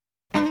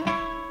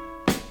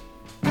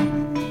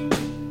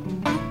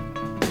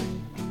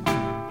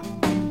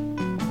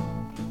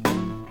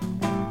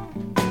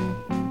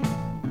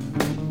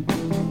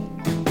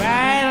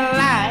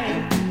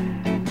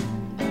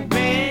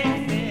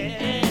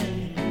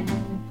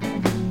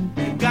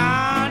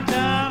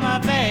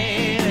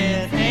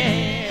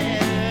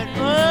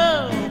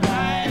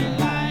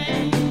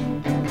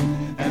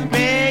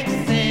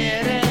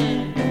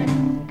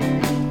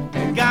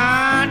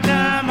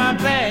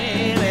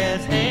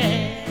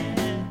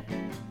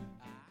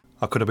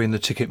I could have been the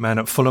ticket man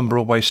at Fulham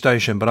Broadway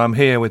Station, but I'm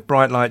here with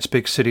Bright Lights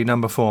Big City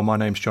No. 4. My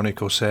name's Johnny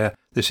Corsair.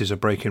 This is a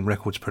Breaking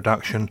Records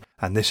production,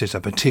 and this is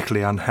a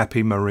particularly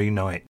unhappy Marie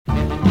night. Well,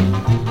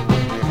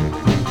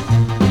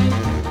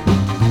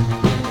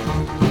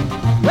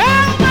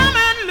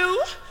 Mama and Lou,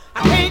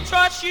 I can't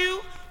trust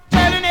you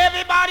telling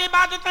everybody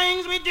about the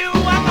things we do.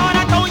 I thought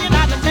I told you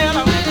not to tell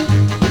them.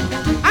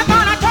 I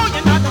thought I told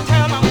you not to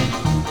tell them.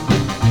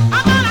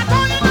 I thought I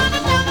told you not to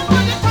tell them,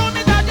 but you told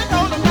me that you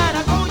told them that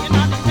I told you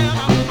not to tell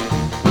them.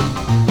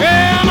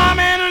 Well,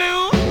 Mama and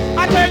Lou,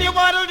 I tell you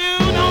what I'll do.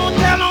 Don't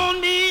tell on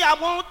me, I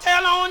won't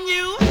tell on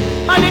you.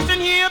 Listen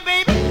here,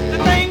 baby, the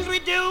things we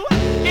do,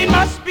 it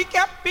must be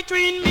kept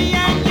between me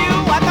and you.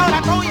 I thought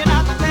I told you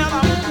not to tell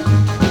them.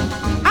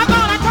 I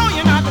thought I told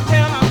you not to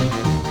tell them.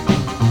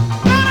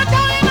 Thought I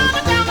told you not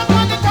to tell them,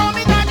 but you told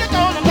me that you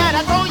told them that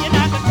I told you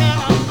not to tell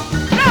them.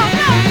 No,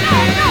 no, no,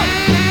 no.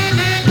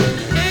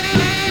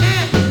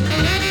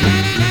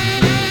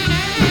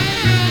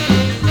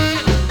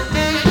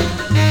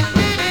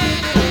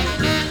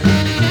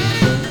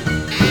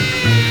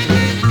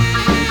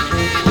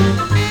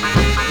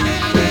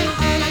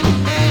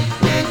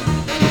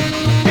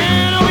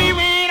 And we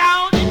went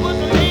out, it was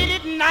late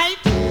at night.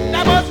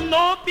 There was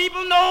no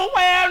people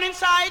nowhere in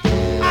sight.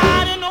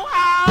 I didn't know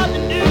how the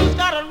news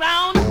got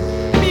around.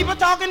 People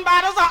talking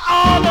about us are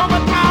all over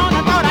town.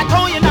 I thought I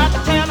told you not to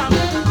tell them.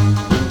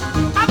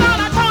 I thought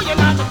I told you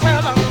not to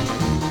tell them.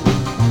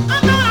 I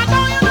thought I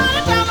told you not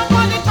to tell them,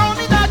 but they told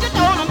me that you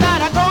told them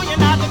that I told you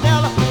not to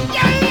tell them.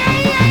 Yeah, yeah,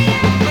 yeah,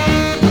 yeah.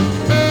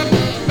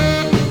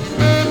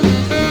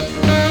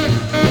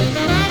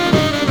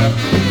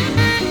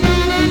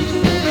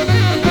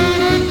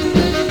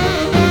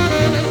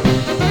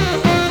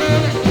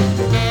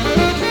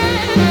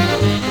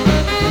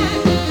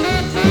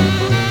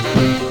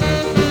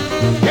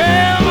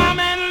 Yeah,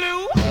 Mama and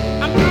Lou,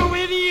 I'm through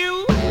with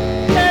you,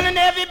 telling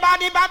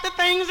everybody about the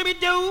things we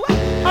do.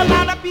 A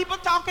lot of people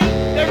talking,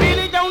 they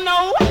really don't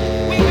know.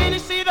 We really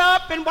sit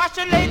up and watch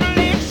a late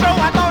show.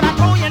 I thought I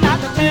told you not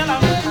to tell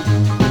them.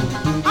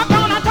 I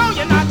thought I told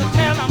you not to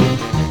tell them.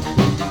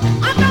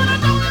 I thought I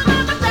told you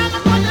not to tell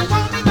them, but you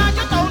told me that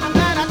you told them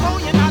that I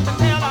told you not to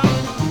tell them.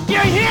 You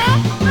hear?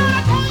 I thought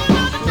I told you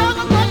not to tell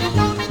them, but you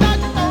told me that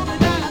you told me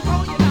that I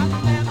told you not to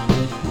tell them. I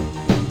thought I told you not to tell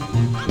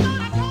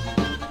them,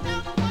 but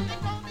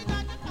you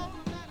told me that you told them that I told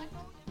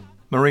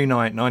you. Marie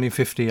Night,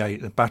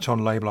 1958, the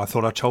Baton label. I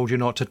thought I told you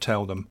not to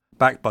tell them.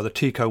 Backed by the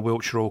Tico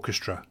Wiltshire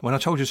Orchestra. When I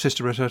told you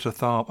Sister Rosetta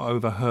Tharpe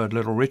overheard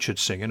Little Richard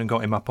singing and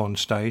got him up on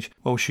stage,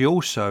 well, she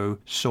also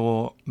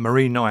saw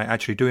Marie Night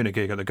actually doing a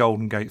gig at the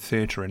Golden Gate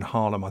Theatre in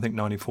Harlem, I think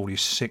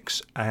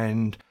 1946,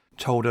 and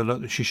told her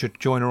that she should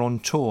join her on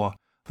tour.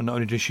 And not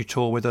only did she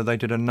tour with her, they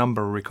did a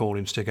number of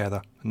recordings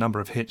together, a number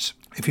of hits.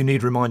 If you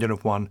need reminding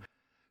of one,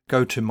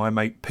 go to my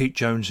mate Pete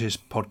Jones's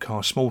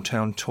podcast, Small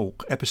Town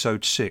Talk,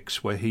 episode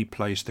 6, where he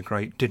plays the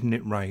great Didn't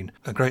It Rain,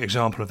 a great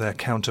example of their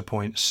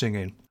counterpoint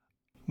singing.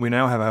 We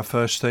now have our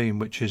first theme,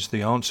 which is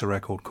the Answer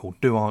record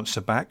called Do Answer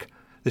Back.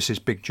 This is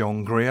Big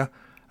John Greer,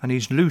 and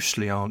he's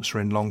loosely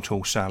answering Long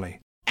Tall Sally.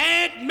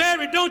 Aunt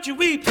Mary, don't you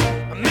weep.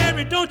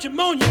 Mary, don't you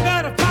moan. You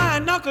better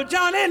find Uncle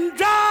John and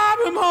drive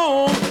him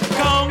home.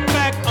 Come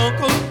back,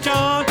 Uncle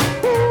John.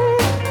 Ooh,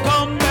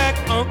 come back,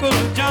 Uncle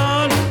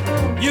John.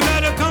 You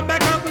better come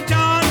back, Uncle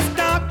John.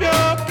 Stop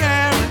your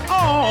carrying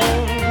on.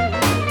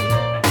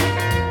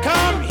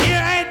 Come here,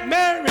 Aunt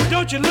Mary,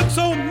 don't you look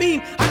so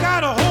mean. I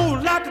got a whole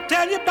lot to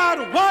tell you about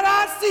what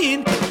I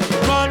seen.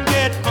 Run,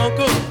 get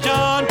Uncle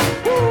John.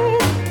 Ooh,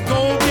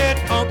 go get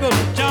Uncle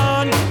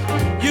John.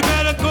 You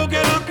better go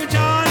get Uncle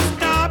John.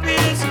 Stop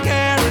his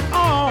carrying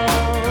on.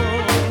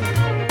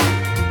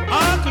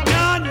 Uncle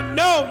John, you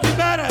know you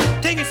better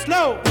take it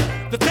slow.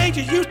 The things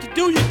you used to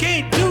do, you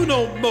can't do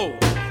no more.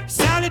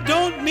 Sally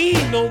don't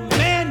mean no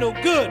man no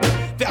good.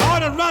 They ought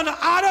to run her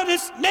out of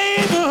this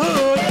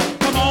neighborhood.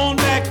 Come on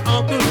back,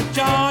 Uncle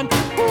John.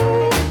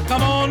 Ooh,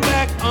 come on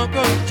back,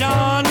 Uncle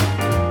John.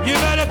 You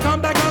better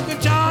come back, Uncle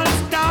John,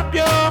 and stop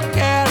your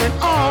carrying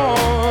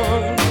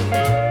on.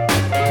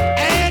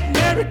 Aunt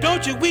Mary,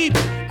 don't you weep.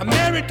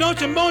 Mary, don't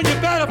you moan. You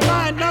better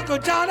find Uncle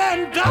John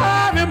and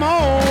drive him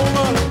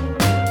home.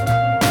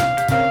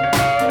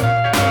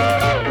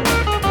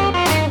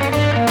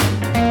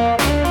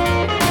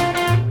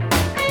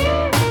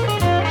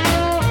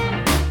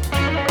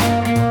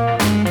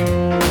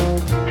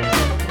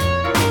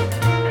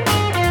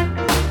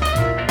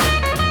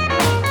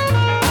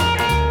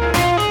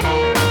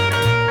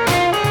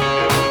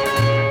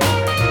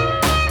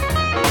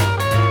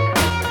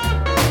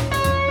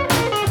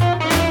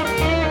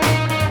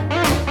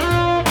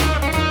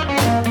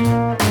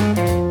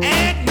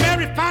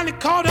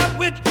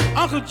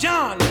 Uncle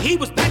John, he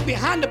was back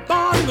behind the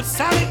barn with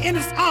Sally in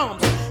his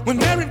arms. When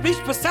Mary reached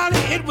for Sally,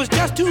 it was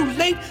just too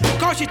late,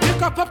 cause she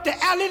took off up the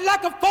alley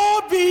like a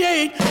Ford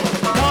V8.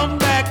 Come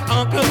back,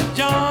 Uncle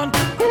John.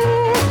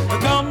 Ooh,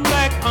 come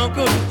back,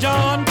 Uncle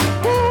John.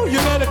 Ooh, you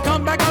better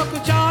come back,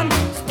 Uncle John.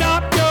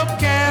 Stop your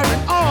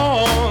carrying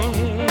on.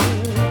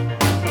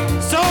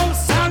 So,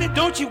 Sally,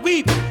 don't you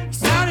weep.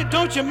 Sally,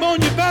 don't don't you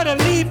moan, you better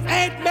leave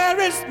Aunt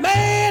Mary's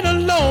man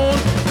alone.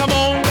 Come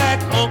on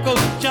back, Uncle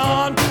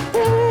John.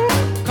 Ooh,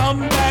 come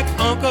back,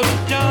 Uncle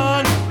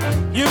John.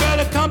 You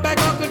better come back,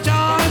 Uncle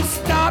John.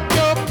 Stop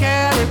your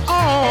carrying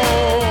on.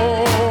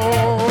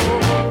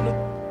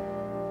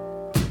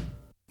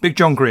 Big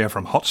John Greer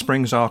from Hot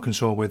Springs,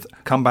 Arkansas with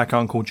Come Back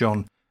Uncle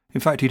John.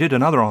 In fact, he did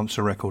another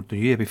answer record the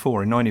year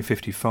before in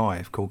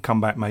 1955 called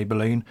Come Back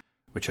Maybelline,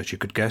 which, as you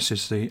could guess,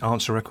 is the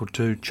answer record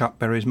to Chuck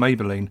Berry's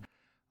Maybelline.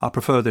 I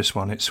prefer this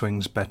one, it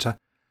swings better.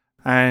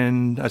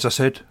 And, as I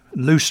said,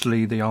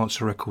 loosely the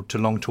answer record to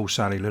Long Tall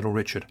Sally, Little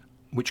Richard,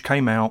 which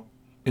came out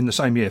in the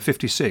same year,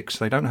 56.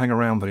 They don't hang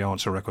around for the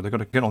answer record, they've got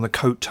to get on the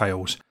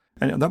coattails.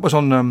 And that was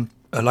on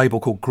a label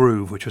called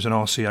Groove, which was an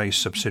RCA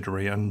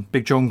subsidiary. And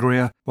Big John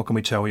Greer, what can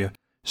we tell you?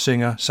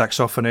 Singer,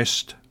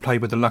 saxophonist, played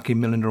with the Lucky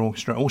Millinder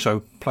Orchestra,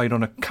 also played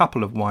on a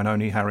couple of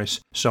Wynonie Harris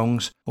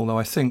songs, although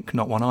I think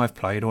not one I've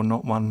played or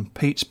not one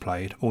Pete's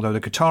played, although the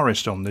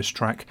guitarist on this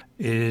track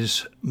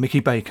is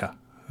Mickey Baker,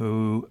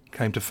 who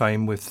came to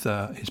fame with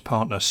his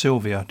partner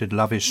Sylvia, did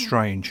Love Is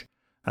Strange,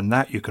 and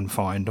that you can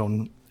find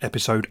on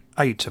episode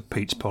 8 of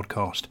Pete's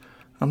podcast.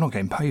 I'm not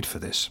getting paid for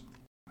this.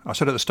 I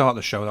said at the start of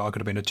the show that I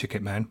could have been a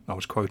ticket man. I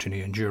was quoting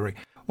Ian Dury.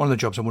 One of the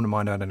jobs I wouldn't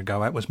mind having a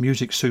go at was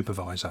music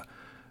supervisor,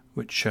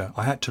 which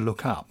I had to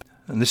look up.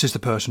 And this is the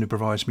person who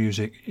provides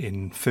music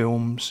in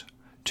films,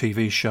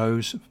 TV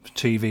shows,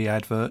 TV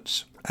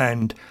adverts.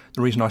 And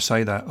the reason I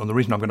say that, or the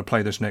reason I'm going to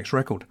play this next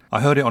record,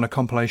 I heard it on a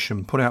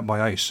compilation put out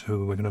by Ace,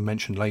 who we're going to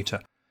mention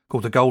later,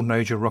 called The Golden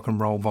Age of Rock and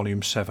Roll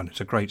Volume 7. It's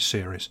a great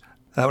series.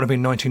 That would have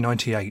been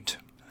 1998.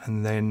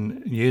 And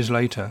then years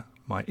later,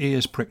 my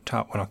ears pricked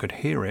up when I could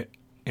hear it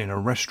in a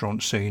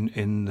restaurant scene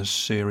in the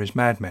series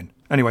Mad Men.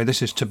 Anyway,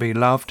 this is To Be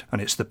Loved,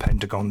 and it's the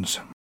Pentagons.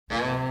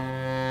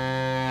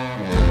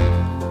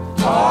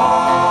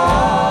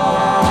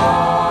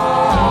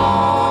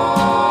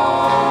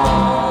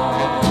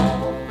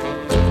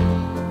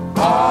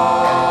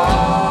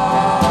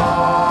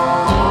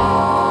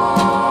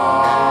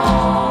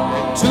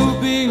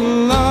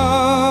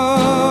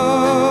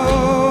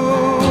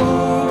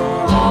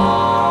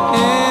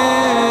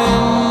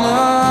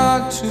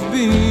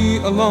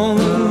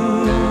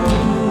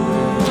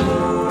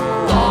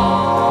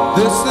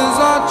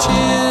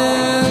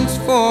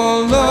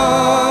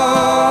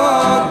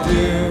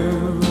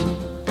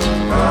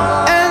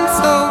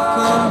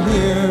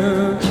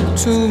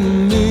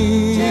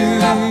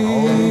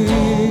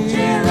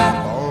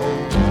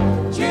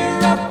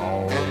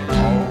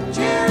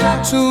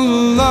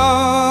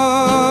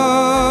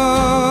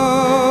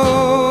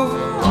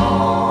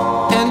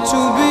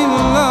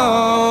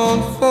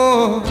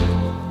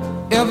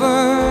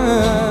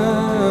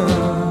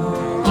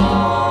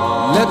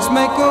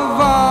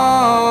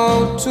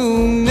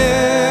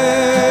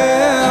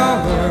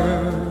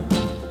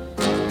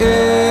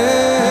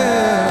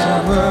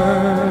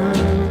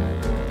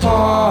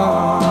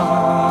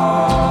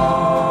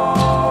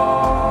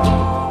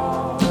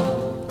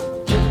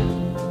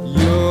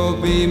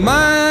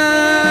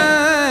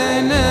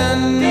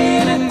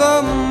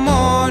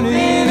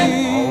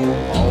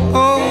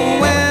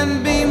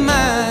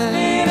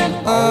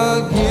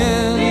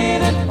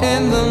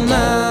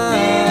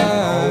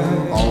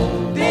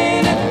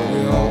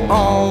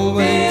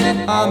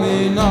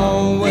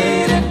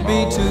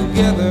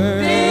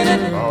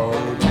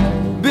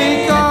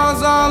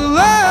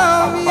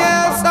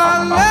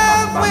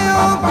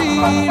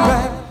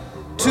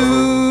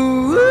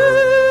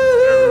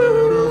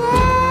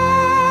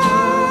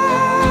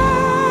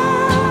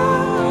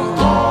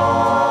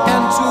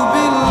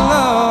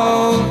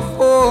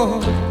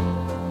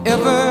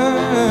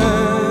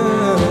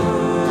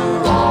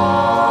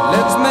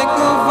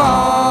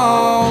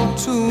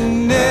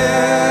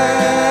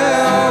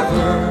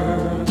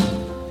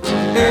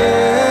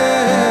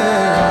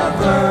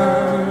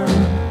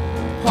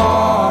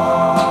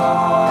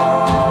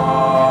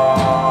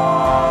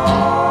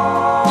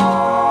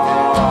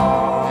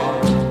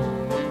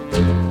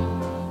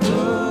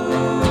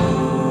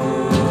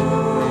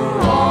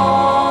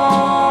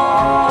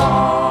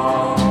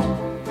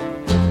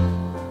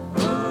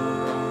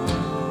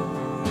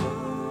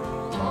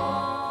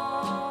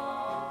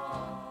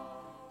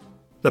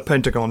 The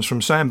Pentagons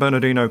from San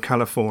Bernardino,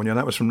 California.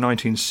 That was from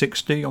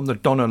 1960 on the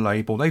Donna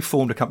label. They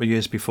formed a couple of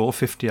years before,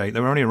 58. They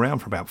were only around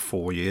for about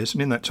 4 years,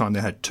 and in that time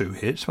they had 2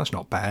 hits. That's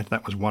not bad.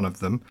 That was one of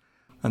them.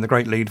 And the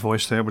great lead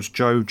voice there was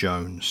Joe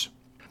Jones.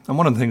 And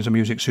one of the things a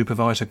music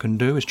supervisor can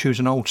do is choose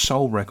an old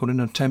soul record in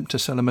an attempt to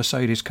sell a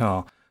Mercedes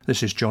car.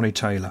 This is Johnny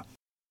Taylor.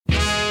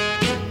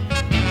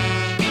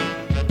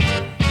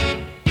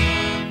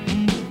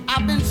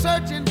 I've been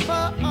searching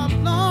for a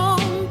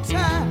long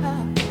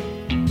time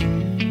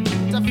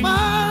to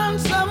find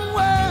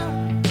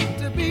somewhere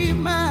to be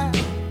mine.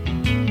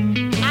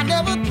 I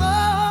never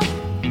thought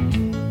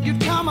you'd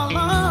come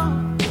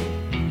along.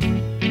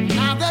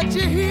 Now that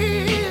you're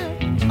here,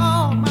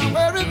 all my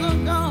worries are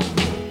gone.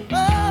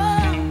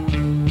 Oh,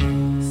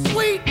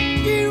 sweet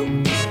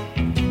you,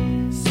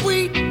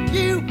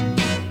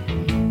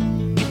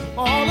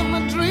 all of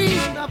my dreams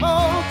have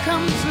all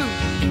come true.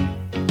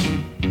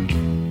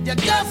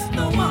 You're just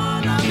the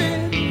one I've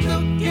been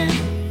looking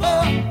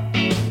for.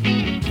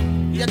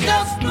 You're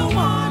just the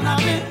one I've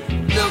been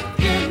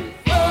looking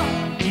for.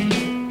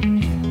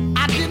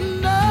 I didn't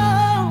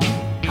know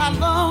how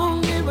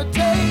long it would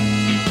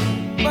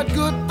take, but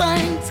good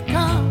things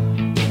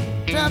come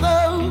to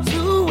those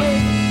who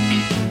wait.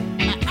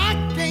 I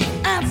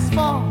can't ask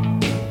for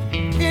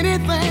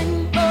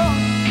anything more.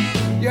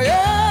 You're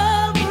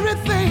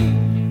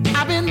everything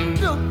I've been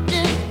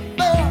looking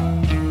for.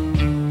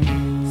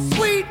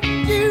 Sweet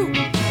you,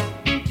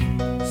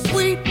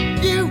 sweet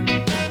you.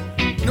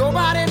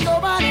 Nobody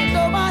will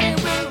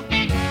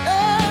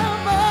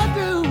ever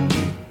do.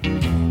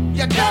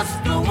 You're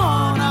just the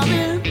one I've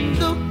been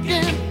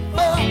looking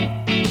for.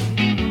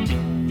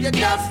 You're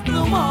just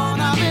the one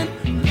I've been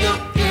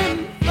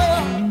looking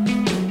for.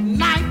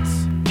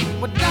 Nights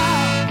were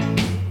dark,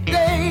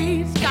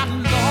 days got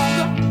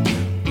longer.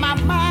 My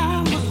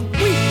mind was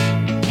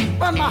weak,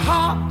 but my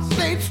heart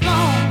stayed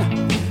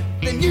strong.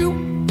 Then you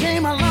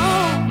came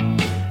along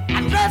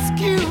and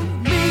rescued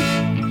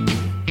me.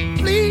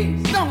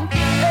 Please don't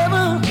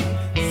ever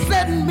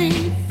set me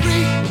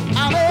free.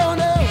 I don't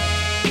know.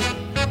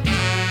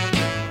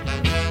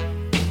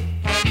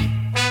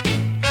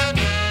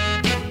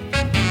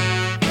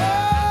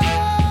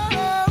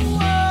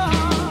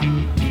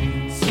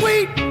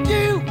 Sweet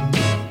you,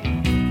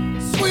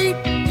 sweet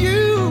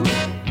you.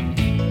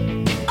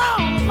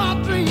 All of my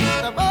dreams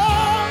have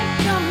all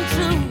come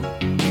true.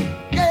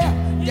 Yeah,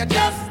 you're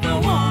just the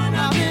one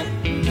I've been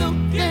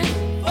looking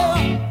for.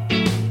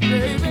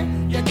 Baby,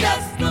 you're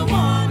just the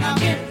one I've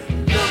been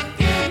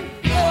looking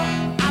for.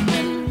 I've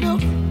been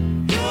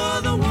looking.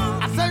 You're the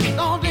one. I searched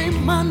all day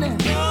Monday.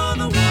 You're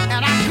the one.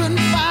 And I couldn't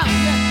find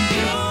you.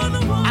 You're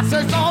the one. I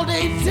searched all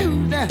day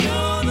Tuesday.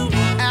 You're the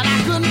one. And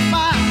I couldn't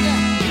find you.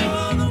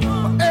 You're the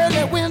one.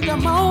 Early winter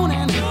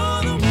morning.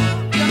 You're the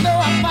one. You know I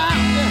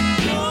found you.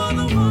 You're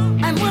the one.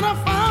 And when I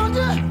found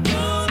you, I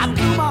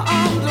threw my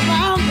arms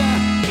around you.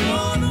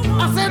 You're the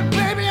one. I said,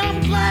 baby, I'm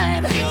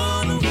glad.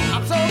 You're the one.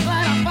 I'm so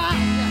glad I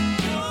found you.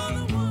 You're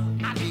the one.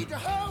 I need to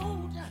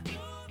hold you.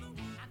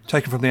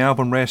 Taken from the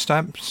album Rare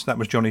Stamps, that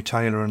was Johnny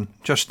Taylor and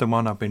Just the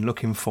One I've Been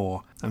Looking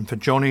For. And for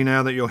Johnny,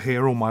 Now That You're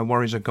Here, All My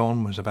Worries Are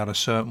Gone was about a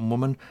certain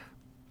woman.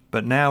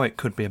 But now it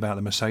could be about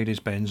the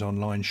Mercedes-Benz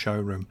online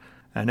showroom.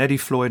 And Eddie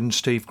Floyd and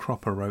Steve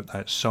Cropper wrote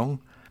that song.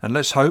 And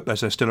let's hope,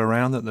 as they're still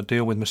around, that the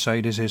deal with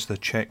Mercedes is the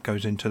cheque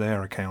goes into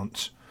their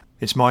accounts.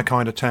 It's My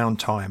Kind of Town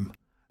time,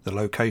 the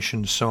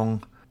Location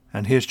song.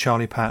 And here's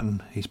Charlie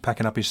Patton. He's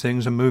packing up his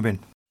things and moving.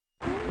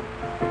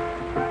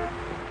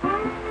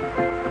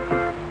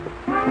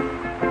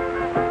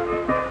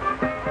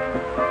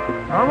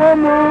 I'm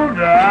gonna move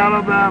to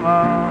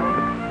Alabama.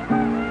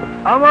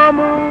 I'm gonna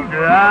move to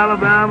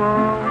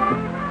Alabama.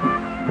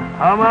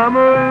 I'm gonna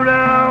move to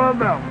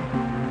Alabama.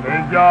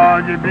 St.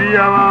 Georgia be my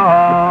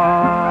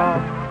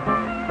heart.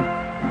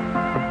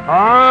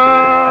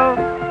 Ah,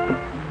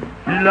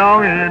 she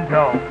long and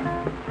tall.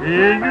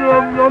 Yeah, you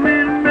up for me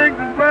to make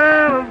this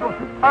battle.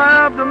 I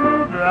have to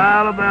move to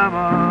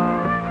Alabama.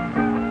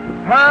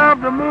 I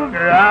have to move to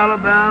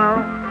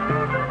Alabama.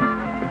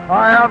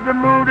 I have to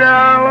move to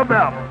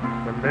Alabama.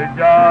 St.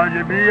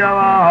 Georgia be my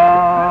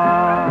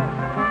heart.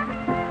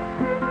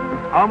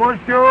 I'm gonna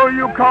show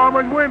you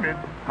common women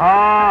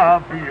how I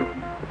feel.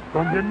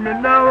 Don't get me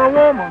now a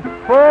woman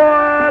before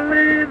I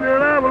leave,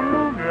 then I will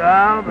move to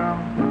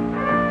Alabama.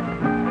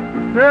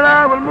 Then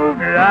I will move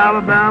to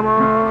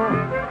Alabama.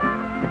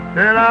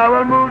 Then I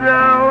will move to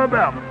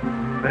Alabama.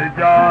 St.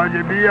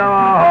 Georgia be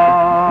our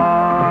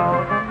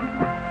heart.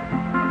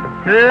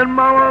 Said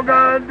mama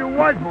got the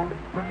white folks,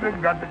 sister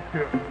got the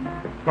church.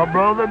 My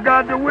brother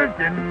got the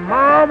whiskey,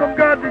 mama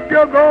got the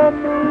jug. Gonna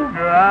move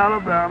to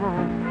Alabama.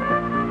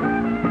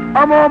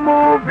 I'm gonna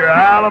move to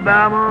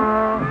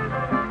Alabama.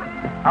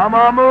 I'm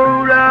gonna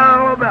move to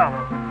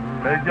Alabama.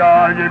 St.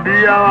 Georgia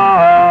be our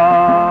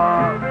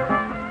heart.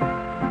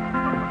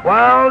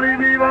 While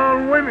these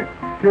evil women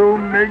sure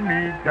make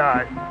me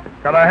tight.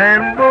 Got a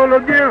handful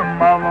of gear,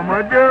 mama,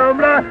 my job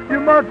like you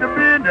must have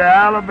been to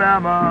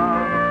Alabama.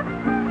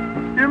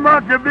 You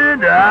must have been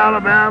to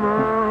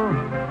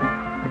Alabama.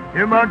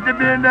 You must have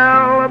been to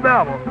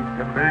Alabama.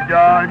 St.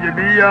 Georgia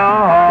be your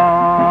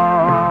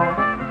heart.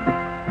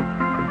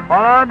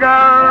 Well, I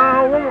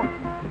got a woman,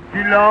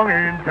 she long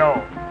and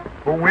tall.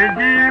 But when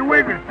she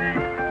wiggles, she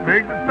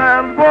makes a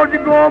sound. Before you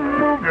gonna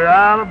move to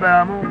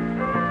Alabama.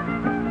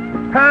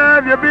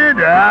 Have you been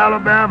to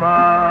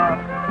Alabama?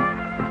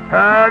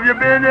 Have you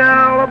been to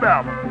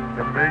Alabama?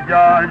 St.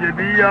 Georgia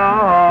be your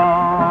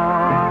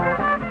heart.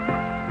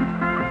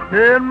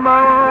 Said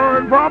mama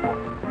and papa,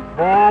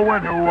 boy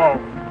went to war.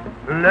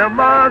 Left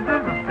my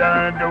sister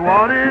standing to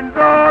water in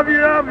dog.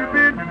 Have you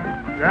been to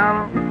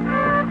Alabama?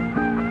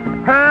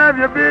 Have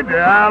you been to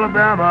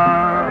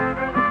Alabama?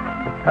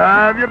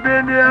 Have you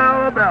been to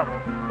Alabama?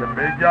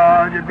 St.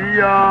 Georgia be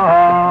your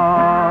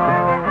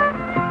heart.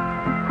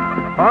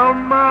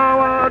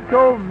 Mama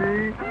told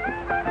me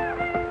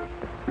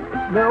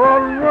there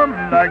was a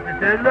woman like to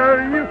say, love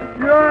you.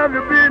 Have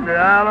you been to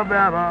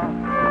Alabama?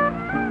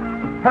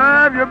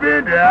 Have you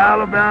been to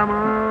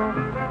Alabama?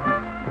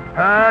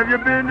 Have you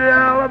been to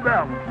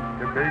Alabama?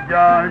 The big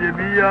Georgia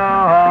be your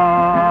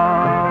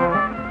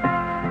home.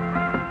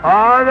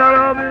 I got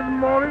up this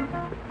morning,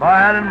 my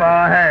hat in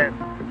my hand.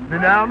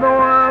 Been down the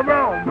wild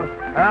road,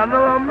 I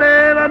know a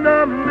man I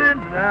done been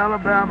to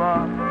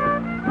Alabama.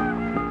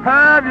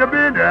 Have you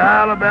been to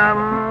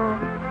Alabama?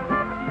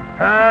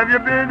 Have you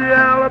been to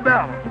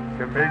Alabama?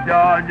 The big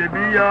Georgia be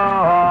your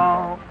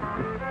home.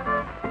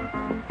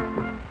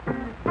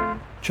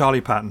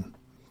 Charlie Patton.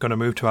 Going to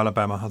move to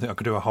Alabama. I think I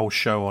could do a whole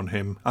show on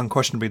him.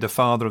 Unquestionably the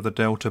father of the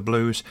Delta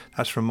Blues.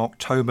 That's from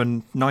October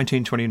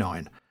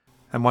 1929.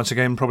 And once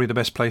again, probably the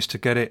best place to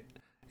get it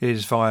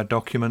is via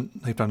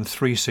Document. They've done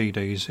 3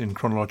 CDs in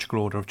chronological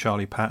order of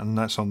Charlie Patton.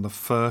 That's on the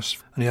first.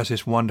 And he has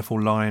this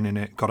wonderful line in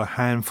it. Got a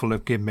handful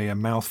of give me, a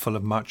mouthful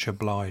of much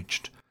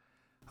obliged.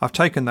 I've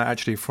taken that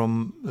actually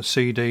from a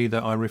CD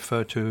that I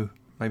referred to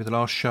maybe the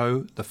last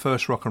show, the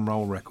first rock and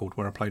roll record,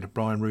 where I played a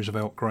Brian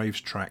Roosevelt Graves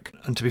track.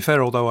 And to be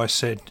fair, although I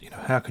said,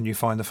 how can you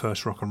find the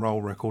first rock and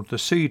roll record? The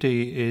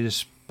CD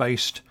is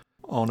based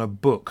on a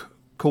book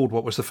called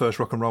What Was the First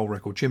Rock and Roll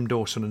Record? Jim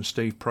Dawson and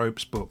Steve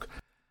Probst's book.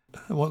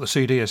 What the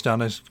CD has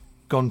done is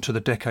gone to the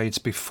decades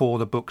before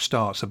the book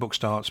starts. The book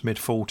starts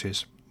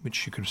mid-40s,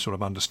 which you can sort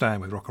of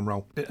understand with rock and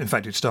roll. In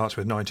fact, it starts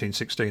with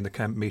 1916, the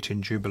Camp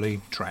Meeting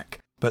Jubilee track.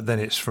 But then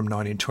it's from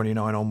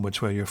 1929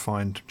 onwards where you'll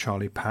find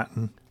Charlie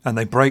Patton. And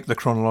they break the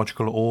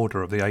chronological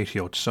order of the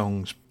 80-odd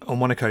songs. On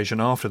one occasion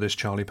after this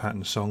Charlie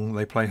Patton song,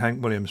 they play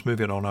Hank Williams' Move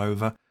It On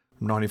Over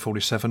from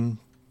 1947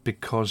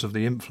 because of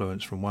the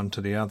influence from one to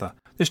the other.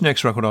 This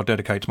next record I'll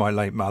dedicate to my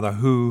late mother,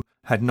 who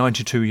had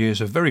 92 years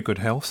of very good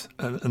health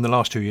and the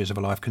last 2 years of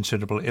her life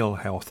considerable ill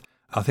health.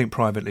 I think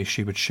privately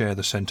she would share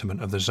the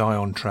sentiment of the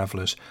Zion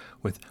Travellers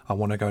with I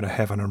Want to Go to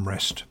Heaven and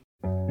Rest.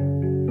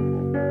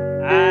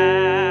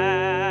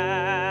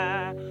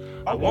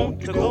 I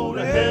want to go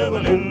to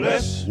heaven and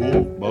rest.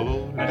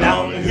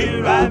 Down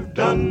here I've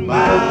done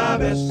my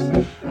best.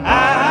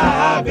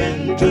 I've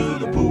been to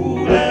the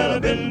pool and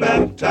I've been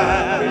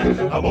baptized.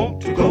 I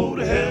want to go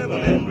to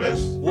heaven and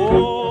rest.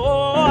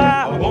 Oh,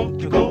 I want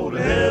to go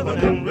to heaven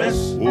and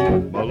rest.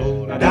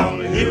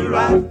 Down here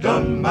I've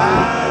done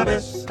my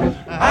best.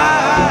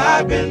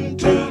 I've been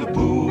to the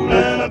pool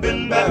and I've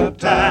been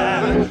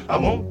baptized. I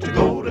want to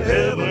go to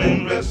heaven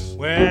and rest.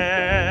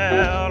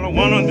 Well,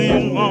 one of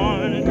these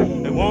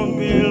mornings, it won't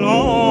be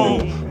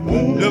long.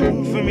 Look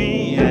for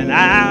me and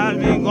I'll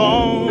be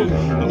gone.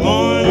 I'm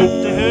going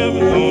up to heaven,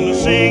 gonna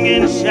sing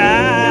and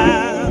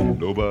shout.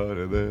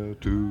 Nobody there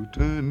to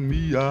turn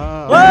me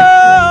out. Whoa,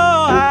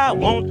 I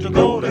want to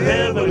go to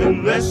heaven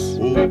and rest.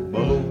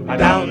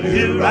 Down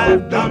here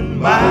I've done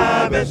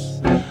my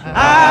best.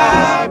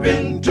 I've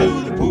been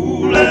to the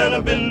pool and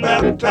I've been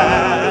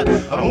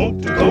baptized. I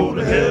want to go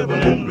to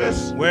heaven and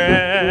rest.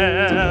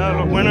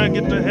 Well, when I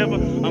get to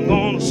heaven, I'm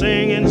gonna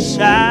sing and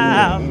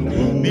shout.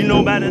 Be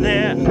nobody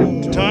there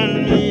to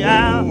turn me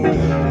out.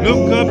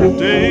 Look up,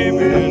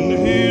 David, in the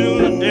heat of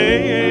the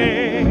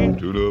day.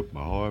 Tune up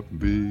my harp and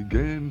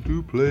began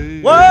to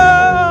play. Whoa,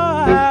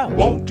 I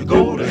want to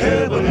go to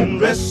heaven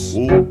and rest.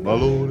 Oh, my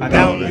Lord.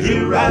 Down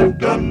here I've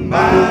done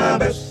my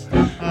best.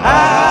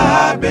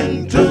 I've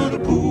been to the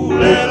pool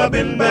and I've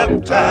been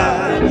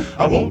baptized.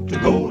 I want to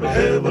go to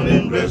heaven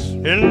and rest.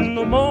 In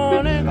the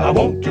morning, I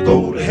want to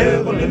go to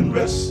heaven and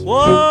rest.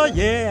 Oh,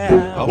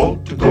 yeah. I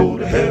want to go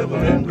to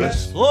heaven and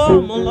rest. Oh,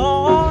 my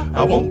Lord.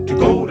 I want to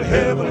go to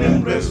heaven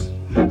and rest.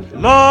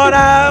 Lord,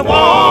 I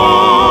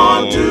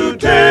want to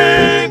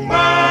take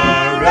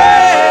my rest.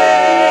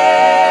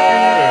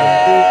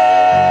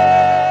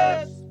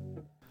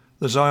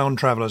 The Zion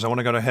Travellers, I Want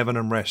to Go to Heaven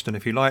and Rest. And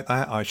if you like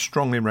that, I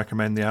strongly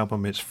recommend the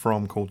album it's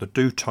from, called The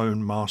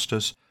Dutone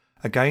Masters.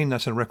 Again,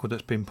 that's a record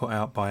that's been put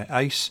out by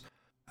Ace,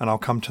 and I'll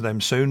come to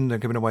them soon. They're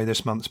giving away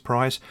this month's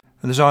prize.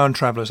 And the Zion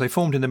Travellers, they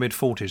formed in the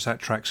mid-40s. That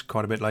track's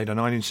quite a bit later,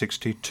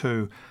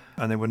 1962.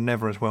 And they were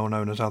never as well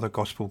known as other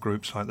gospel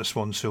groups like the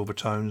Swan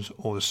Silvertones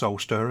or the Soul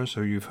Stirrers,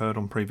 who you've heard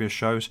on previous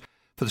shows,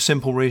 for the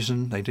simple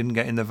reason they didn't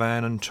get in the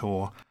van and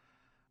tour.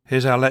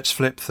 Here's our Let's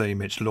Flip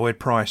theme. It's Lloyd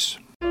Price.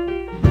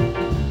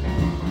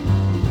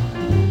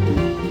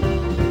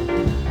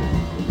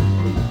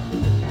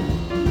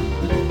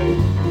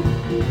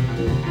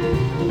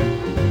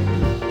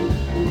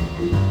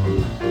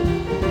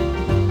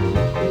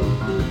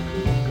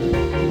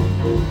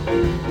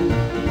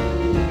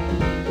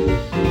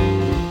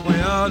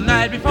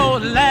 Night before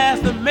the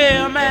last, the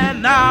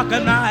mailman knocked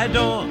on my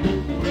door.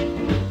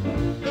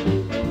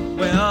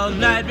 Well,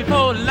 night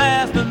before the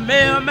last, the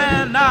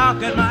mailman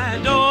knocked at my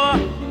door.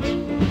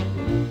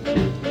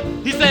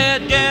 He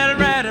said, get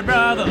ready,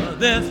 brother,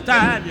 this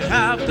time you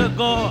have to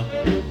go.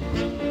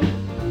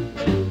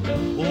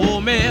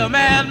 Oh,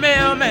 mailman,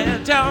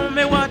 mailman, tell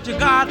me what you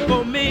got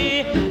for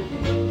me.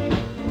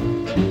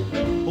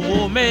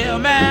 Oh,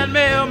 mailman,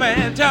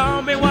 mailman,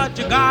 tell me what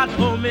you got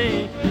for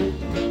me.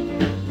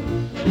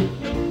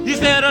 He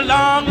said, a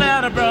long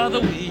letter, brother,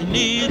 we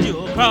need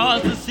you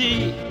across the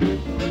sea.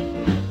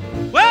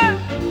 Well,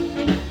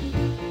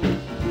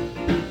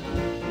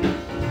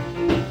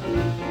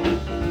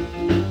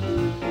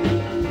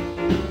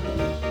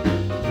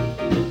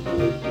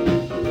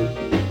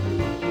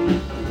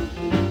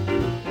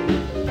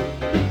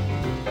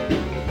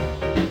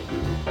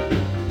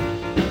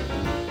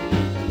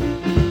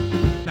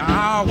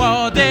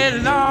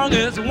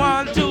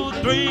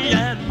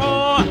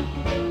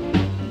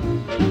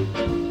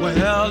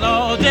 Well,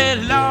 all day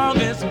long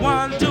it's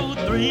 1, 2,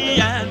 3,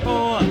 and 4.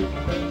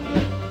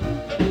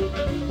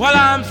 Well,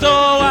 I'm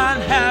so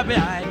unhappy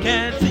I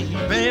can't see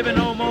baby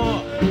no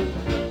more.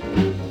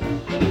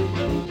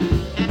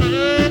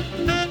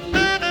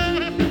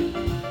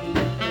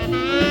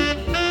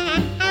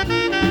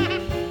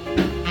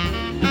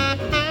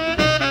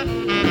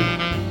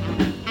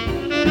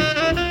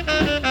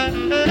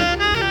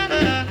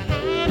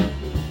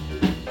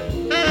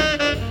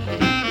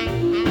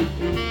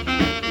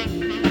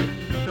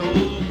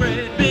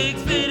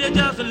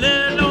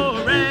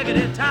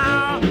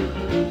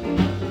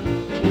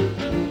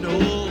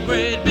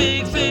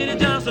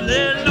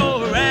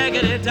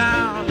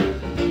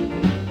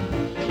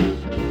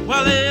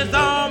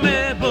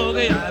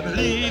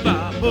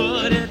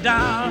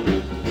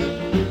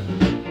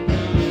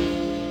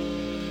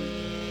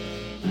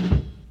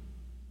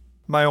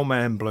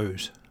 Mailman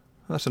Blues.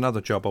 That's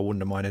another job I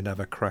wouldn't have minded to have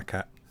a crack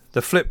at.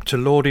 The flip to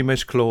Lordy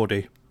Miss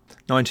Claudie,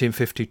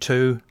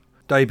 1952,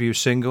 debut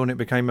single, and it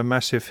became a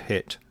massive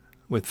hit.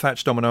 With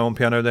Fats Domino on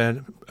piano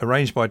there,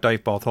 arranged by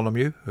Dave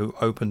Bartholomew, who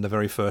opened the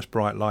very first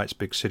Bright Lights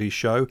Big City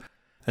show.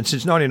 And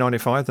since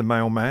 1995, the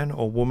Mailman,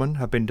 or Woman,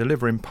 have been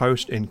delivering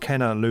post in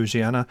Kenner,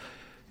 Louisiana,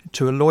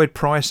 to a Lloyd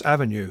Price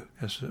Avenue,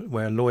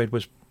 where Lloyd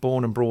was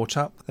born and brought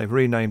up. They've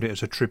renamed it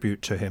as a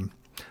tribute to him.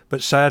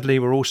 But sadly,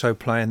 we're also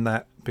playing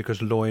that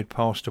because Lloyd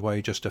passed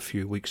away just a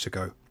few weeks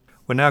ago.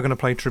 We're now going to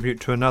play tribute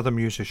to another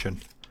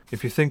musician.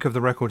 If you think of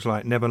the records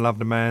like Never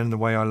Loved a Man, The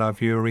Way I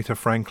Love You, Aretha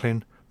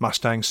Franklin,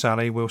 Mustang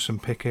Sally, Wilson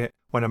Pickett,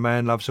 When a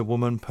Man Loves a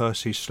Woman,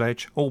 Percy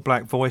Sledge, all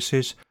black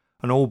voices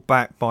and all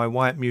backed by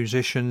white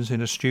musicians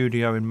in a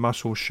studio in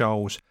Muscle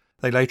Shoals.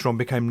 They later on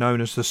became known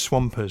as the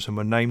Swampers and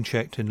were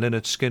name-checked in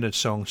Lynyrd Skynyrd's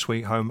song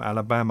Sweet Home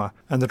Alabama.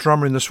 And the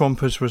drummer in the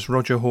Swampers was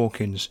Roger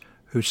Hawkins,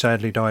 who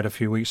sadly died a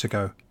few weeks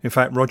ago. In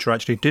fact, Roger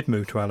actually did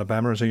move to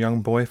Alabama as a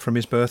young boy from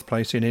his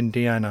birthplace in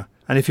Indiana.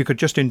 And if you could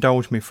just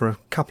indulge me for a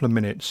couple of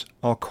minutes,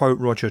 I'll quote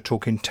Roger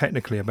talking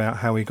technically about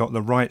how he got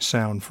the right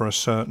sound for a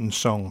certain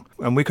song.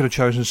 And we could have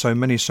chosen so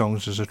many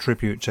songs as a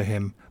tribute to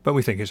him, but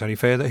we think it's only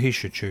fair that he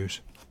should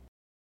choose.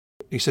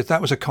 He said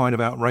that was a kind of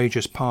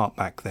outrageous part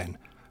back then.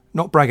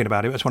 Not bragging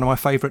about it, it was one of my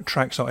favourite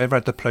tracks I ever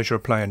had the pleasure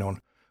of playing on.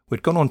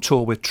 We'd gone on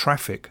tour with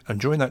Traffic,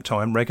 and during that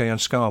time reggae and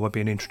ska were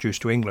being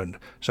introduced to England,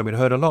 so we'd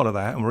heard a lot of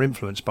that and were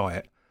influenced by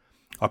it.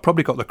 I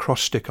probably got the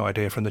cross-stick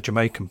idea from the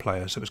Jamaican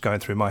players that was going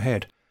through my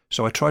head,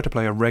 so I tried to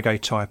play a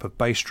reggae type of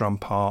bass drum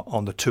part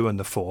on the 2 and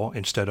the 4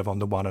 instead of on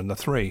the 1 and the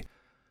 3.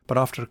 But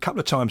after a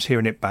couple of times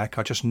hearing it back,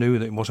 I just knew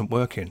that it wasn't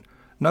working.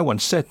 No one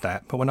said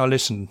that, but when I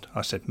listened,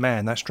 I said,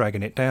 man, that's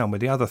dragging it down with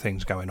the other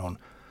things going on.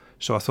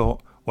 So I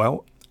thought,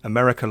 well,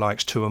 America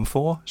likes 2 and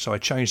 4, so I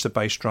changed the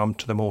bass drum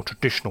to the more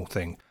traditional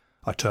thing.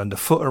 I turned the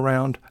foot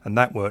around, and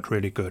that worked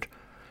really good.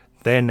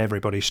 Then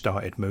everybody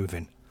started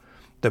moving.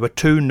 There were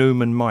 2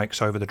 Newman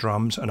mics over the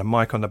drums and a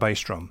mic on the bass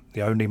drum,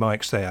 the only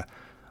mics there.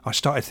 I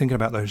started thinking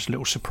about those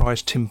little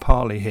surprise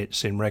timpali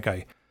hits in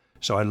reggae,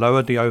 so I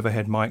lowered the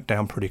overhead mic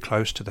down pretty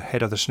close to the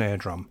head of the snare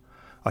drum.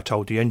 I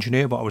told the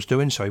engineer what I was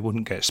doing so he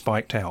wouldn't get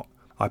spiked out.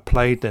 I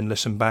played, then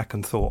listened back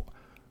and thought,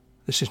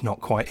 this is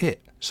not quite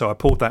it. So I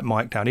pulled that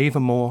mic down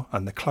even more,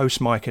 and the close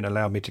miking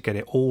allowed me to get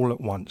it all at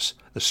once.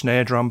 The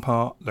snare drum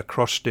part, the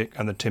cross stick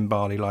and the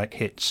timbali-like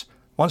hits.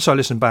 Once I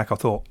listened back I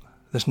thought,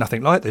 there's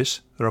nothing like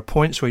this. There are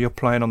points where you're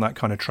playing on that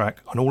kind of track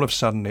and all of a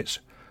sudden it's,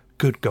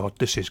 good God,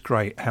 this is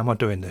great, how am I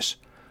doing this?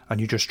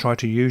 And you just try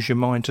to use your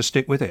mind to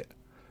stick with it.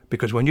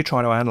 Because when you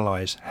try to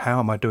analyse, how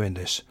am I doing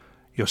this?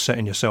 You're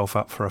setting yourself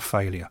up for a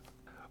failure.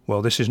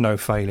 Well, this is no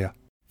failure.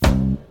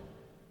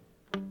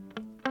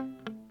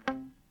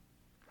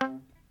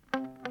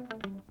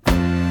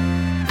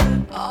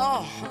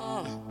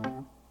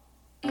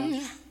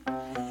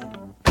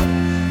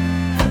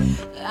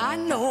 I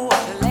know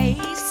a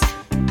place.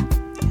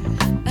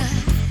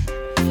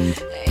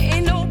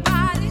 Ain't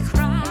nobody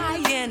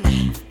crying.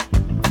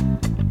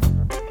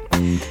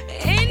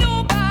 Ain't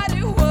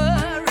nobody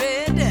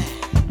worried.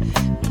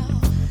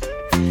 No,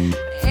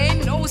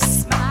 ain't no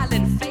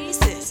smiling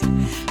faces.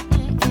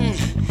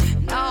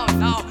 No,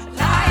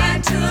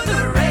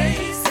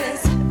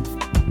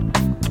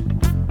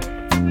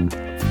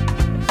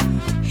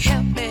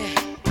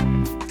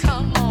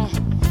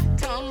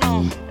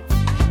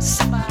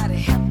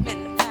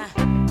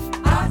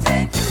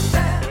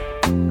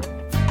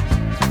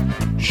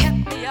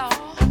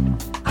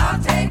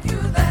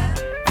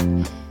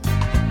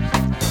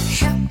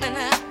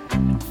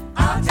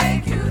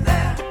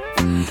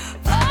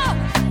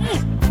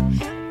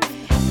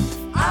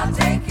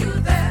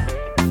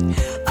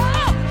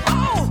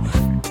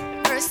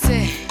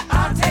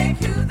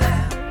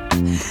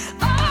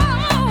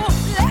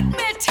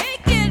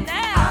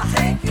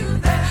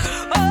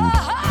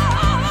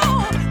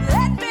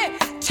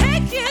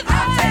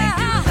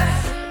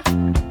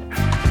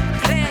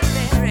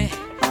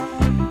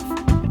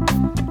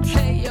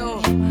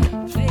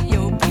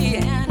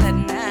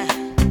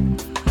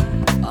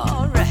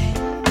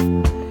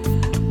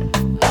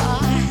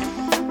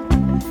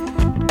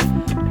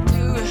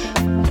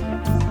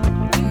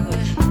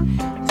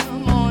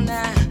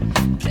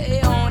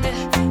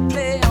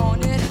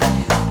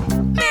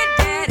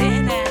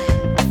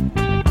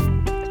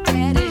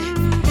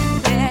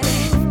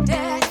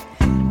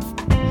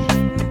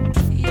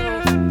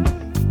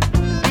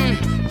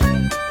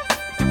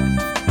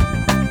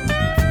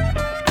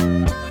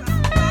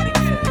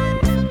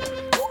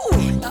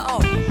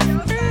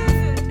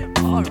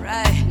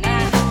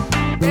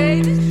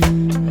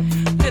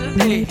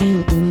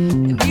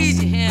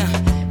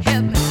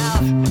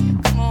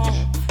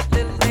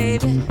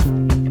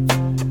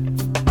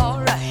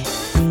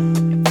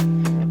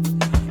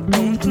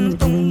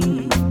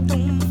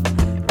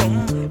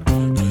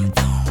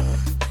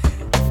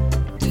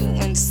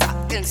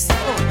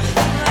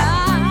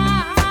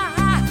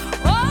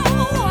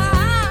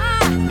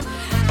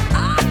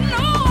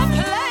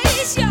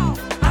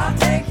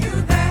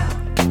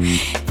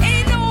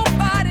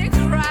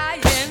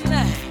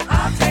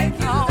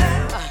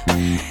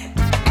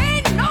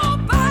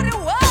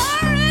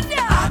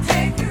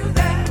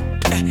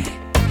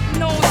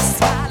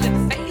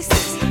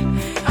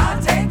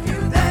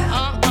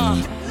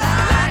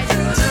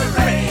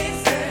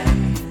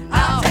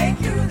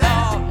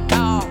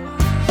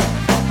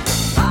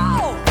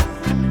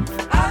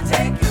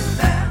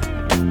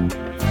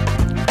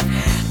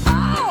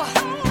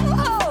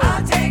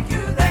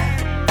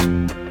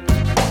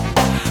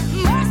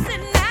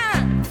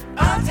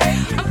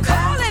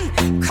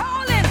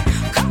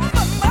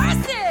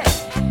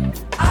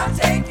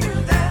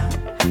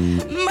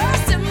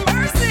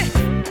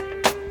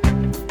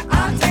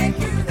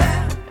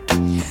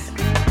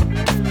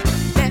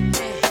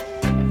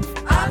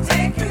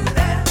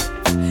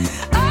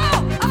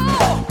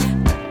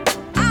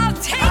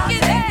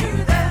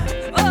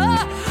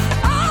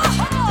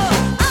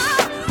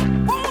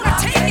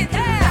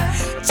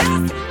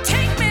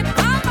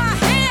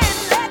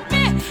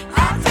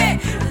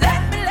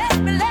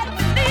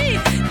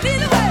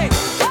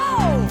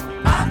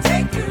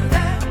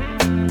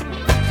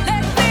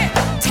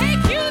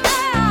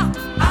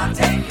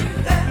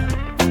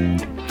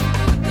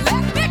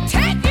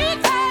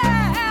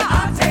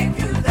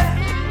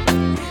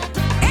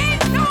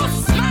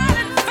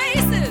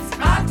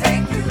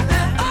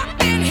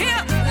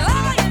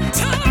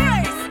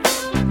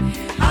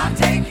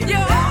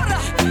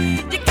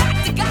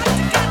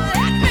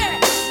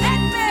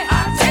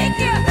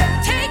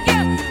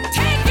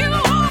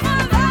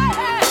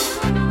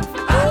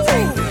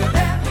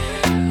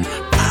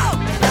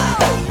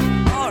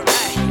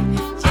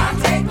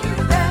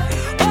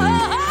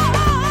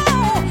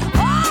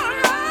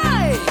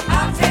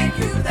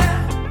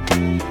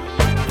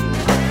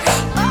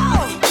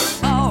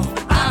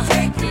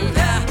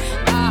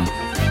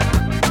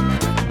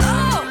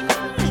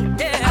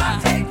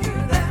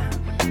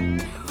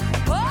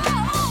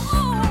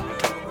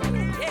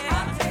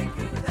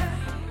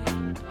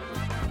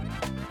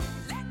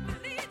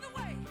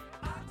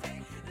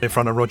 In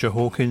front of Roger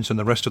Hawkins and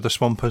the rest of the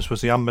Swampers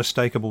was the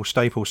unmistakable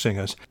Staple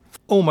Singers.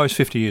 Almost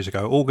 50 years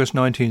ago, August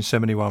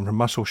 1971 from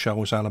Muscle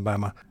Shoals,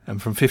 Alabama. And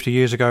from 50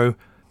 years ago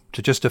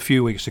to just a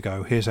few weeks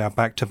ago, here's our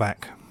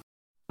back-to-back.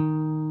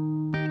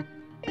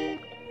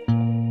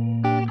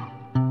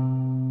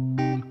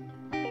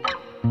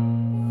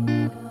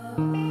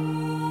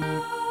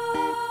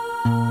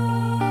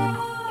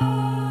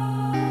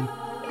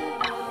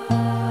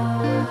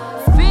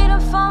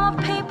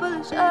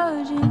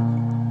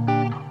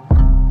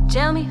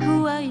 Tell me,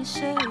 who are you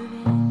serving?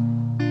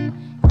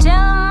 Tell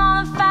them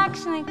all the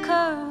facts and they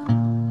curl.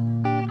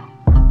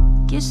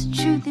 Guess the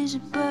truth is a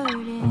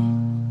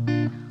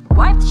burden.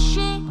 Wipe the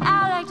shit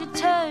out like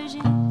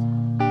detergent.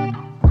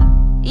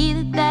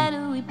 Either that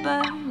or we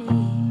burn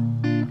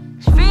it.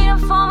 'Cause freedom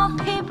for my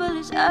people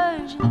is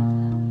urgent.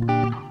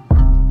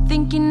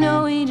 Think you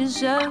know we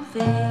deserve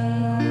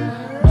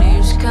it.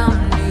 News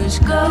come, news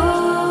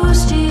go.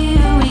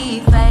 Still we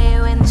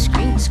fire when the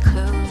screen's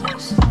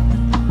closed.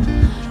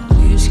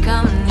 News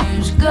come,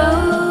 news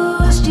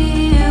go.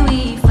 Still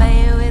we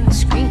fire when the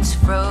screen's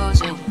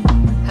frozen.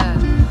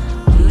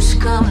 News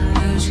come,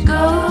 news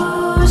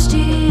go.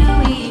 Still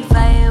we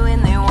fire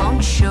when they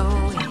won't show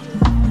it.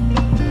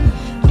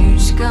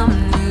 News come,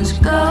 news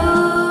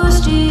go.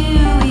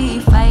 Still we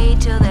fight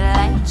till the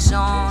light's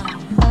on.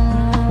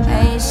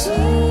 I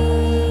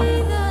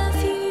see the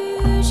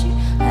future.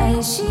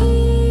 I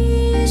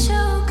see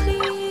so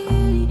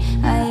clearly.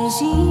 I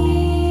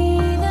see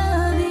the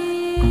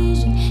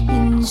vision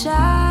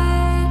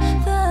inside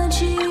the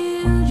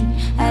children.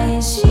 I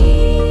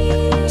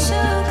see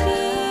so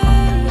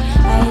clearly.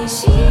 I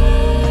see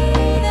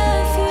the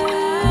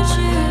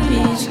future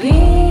is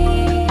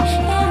green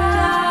and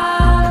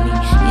lovely,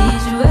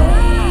 is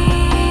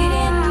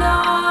waiting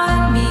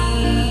on me.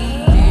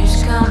 News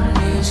come,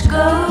 news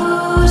go.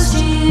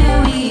 Still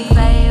we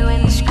fight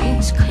when the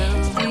screen's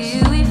closed.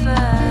 Still we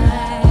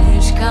fight.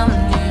 News come,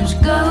 news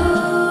go.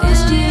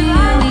 Still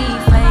we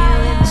fight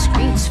when the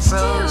screen's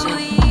frozen.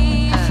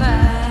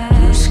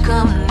 News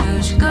come,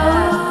 news go.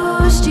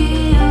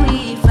 Still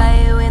we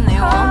fight when they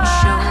won't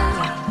show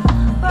it.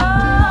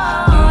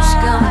 News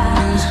come,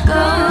 news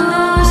go.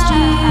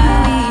 Still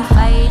we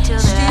fight till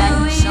the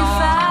light's on.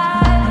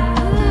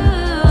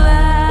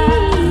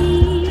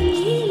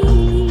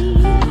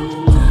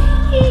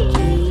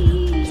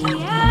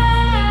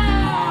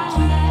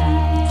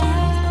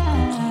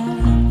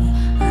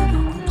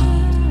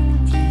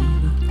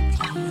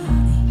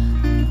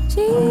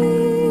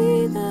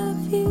 See the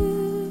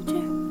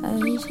future, I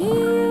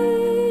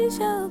see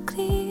so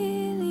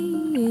clearly.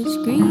 It's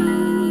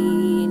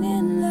green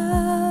and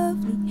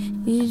lovely,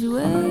 is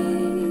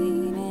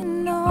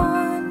waiting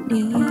on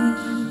me.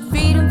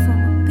 Freedom for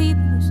my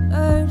people is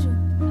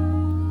urgent,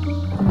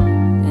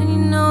 and you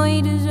know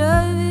you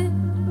deserve it.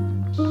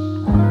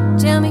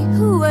 Tell me,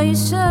 who are you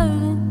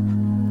serving?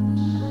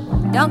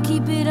 Don't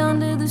keep it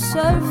under the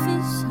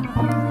surface.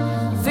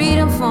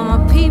 Freedom for my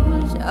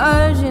people is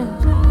urgent,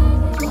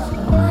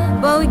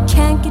 but we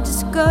can't get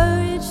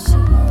discouraged.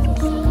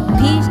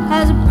 Peace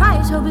has a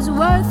price, hope it's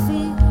worth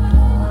it.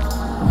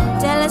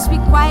 Tell us be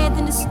quiet,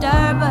 then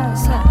disturb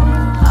us.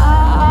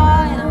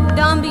 And I'm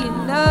done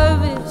being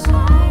nervous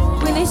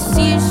when they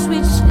see us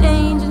switch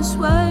lanes and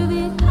swerve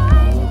it.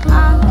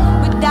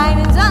 With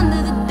diamonds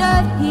under the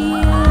dirt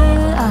here.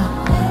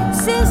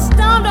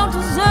 System don't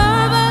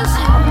deserve us.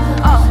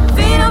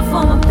 Freedom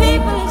for my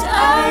people is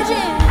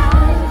urgent,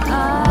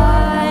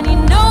 and you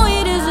know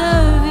you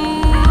deserve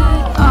it.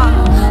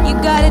 You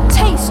got a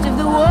taste of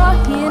the war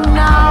here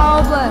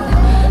now, but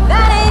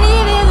that ain't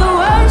even the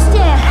worst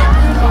yet.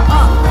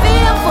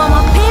 Freedom for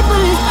my people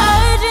is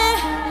urgent.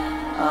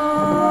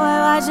 I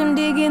watch them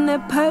dig in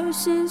their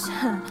purses,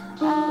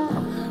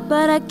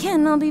 but I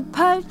cannot be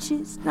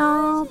purchased.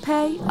 No,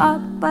 pay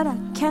up, but I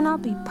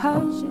cannot be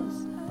purchased.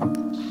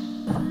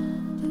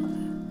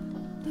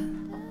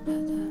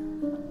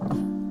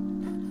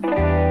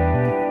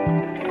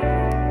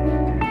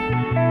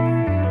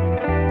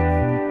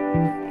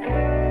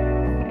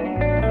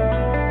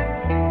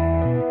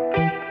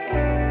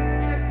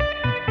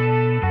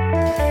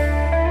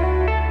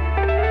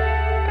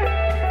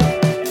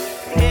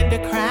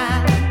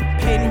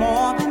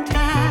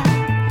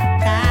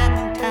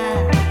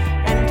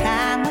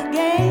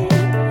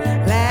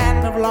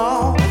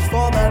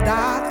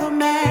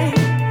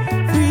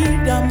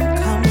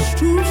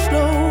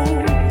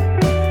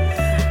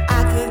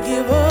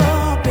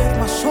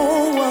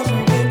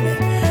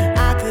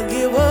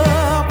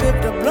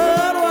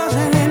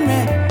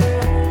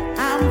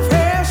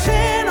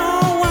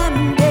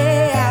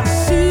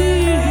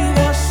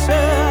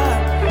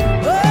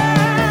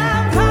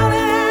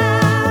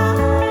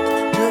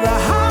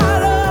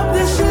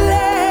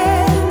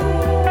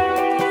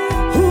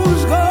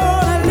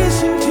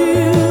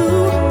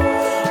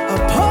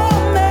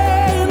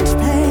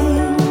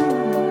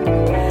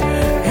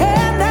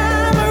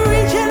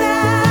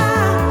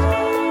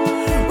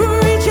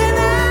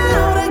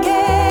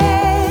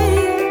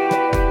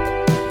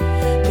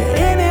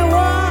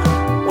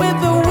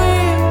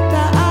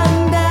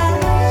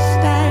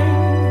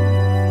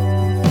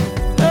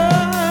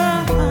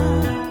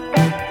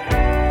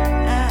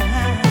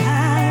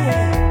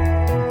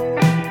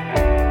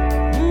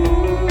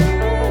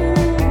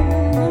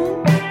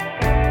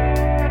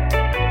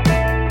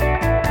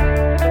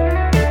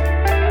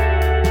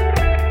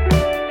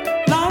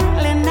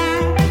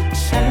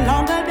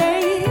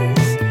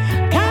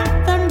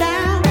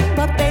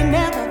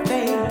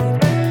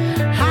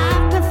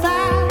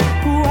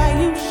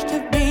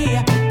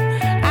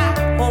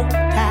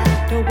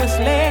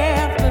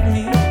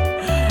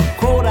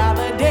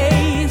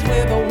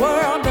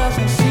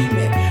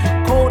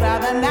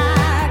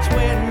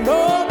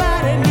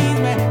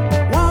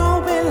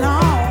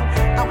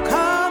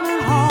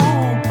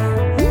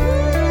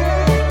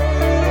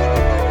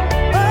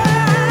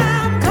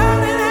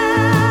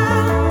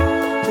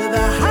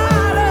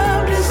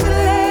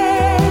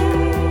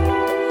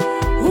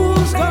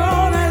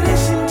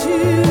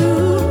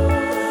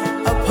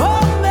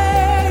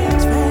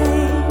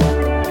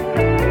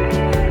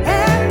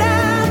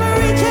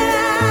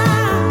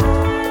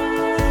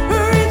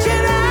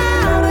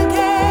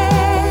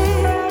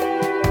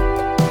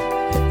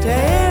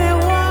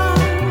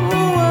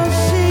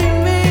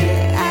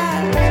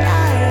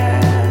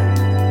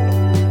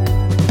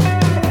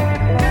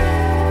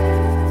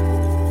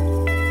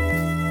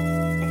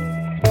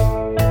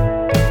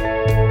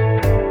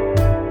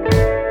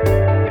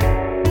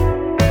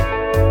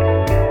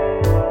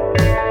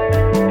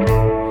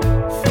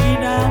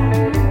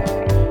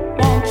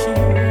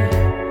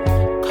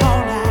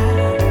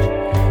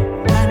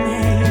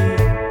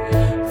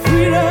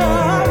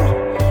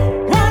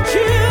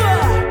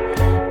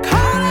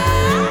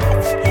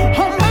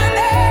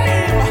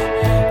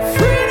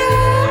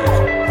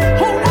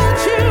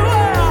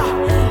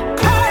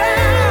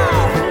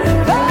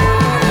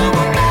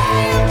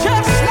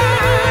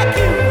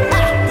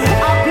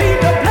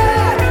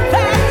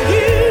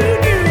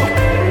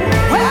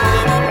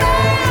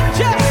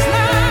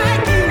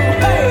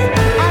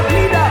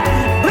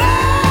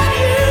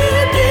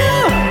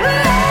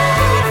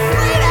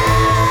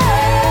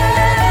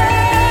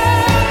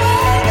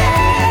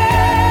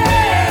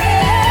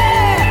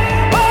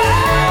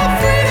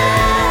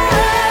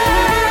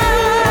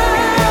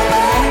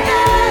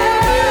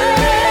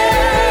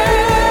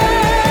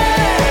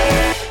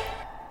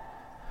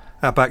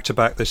 Our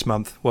back-to-back this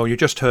month. Well, you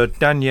just heard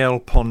Danielle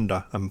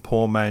Ponder and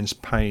Poor Man's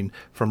Pain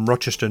from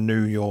Rochester,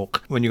 New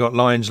York. When you got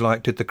lines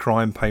like, did the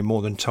crime pay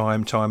more than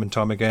time and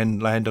time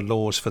again, land of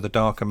laws for the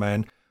darker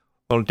man?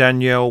 Well,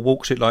 Danielle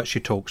walks it like she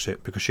talks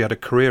it, because she had a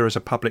career as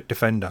a public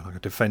defender, like a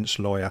defence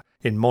lawyer,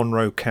 in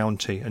Monroe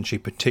County, and she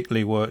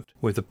particularly worked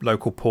with the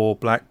local poor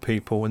black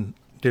people and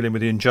dealing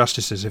with the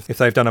injustices. If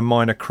they've done a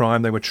minor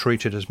crime, they were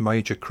treated as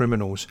major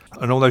criminals.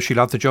 And although she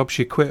loved the job,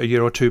 she quit a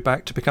year or two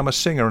back to become a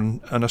singer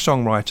and a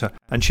songwriter.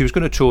 And she was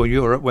going to tour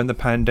Europe when the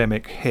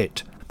pandemic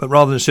hit. But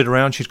rather than sit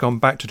around, she's gone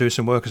back to do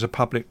some work as a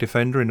public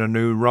defender in a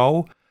new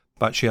role.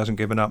 But she hasn't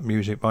given up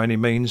music by any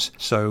means.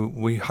 So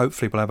we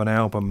hopefully will have an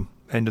album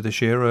end of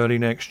this year, early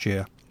next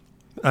year.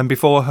 And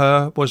before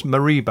her was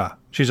Mariba.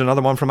 She's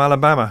another one from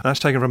Alabama. That's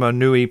taken from her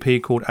new EP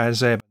called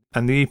Azeb.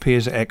 And the EP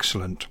is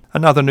excellent.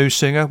 Another new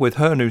singer with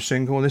her new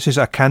single. This is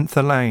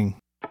Acantha Lang.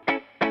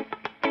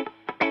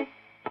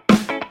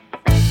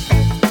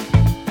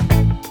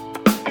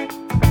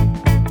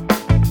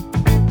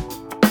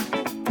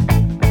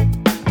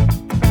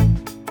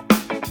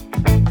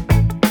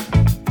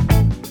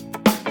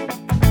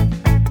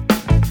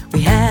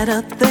 We had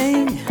a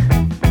thing,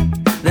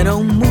 that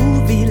old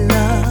movie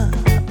love.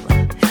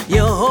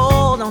 You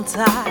hold on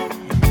tight,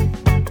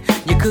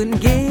 you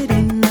couldn't get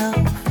enough.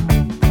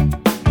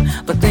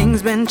 But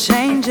things been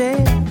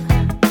changing.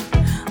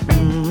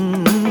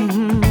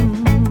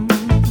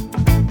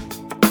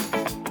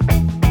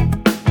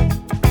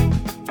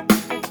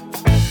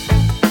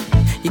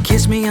 You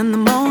kiss me in the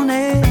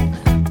morning,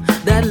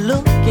 that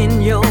look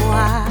in your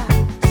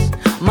eyes,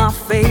 my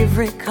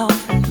favorite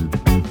coffee,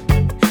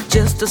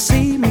 just to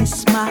see me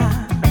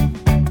smile.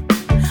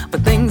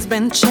 But things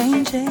been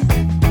changing.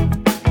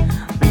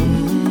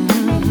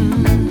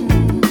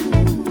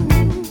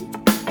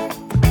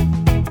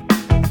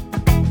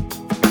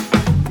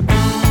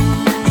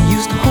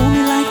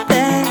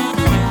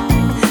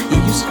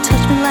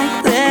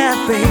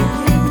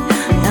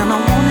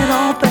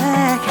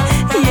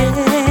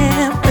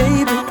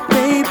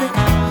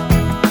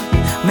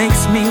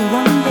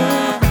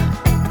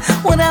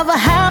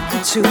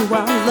 To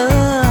our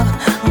love,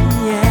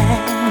 yeah.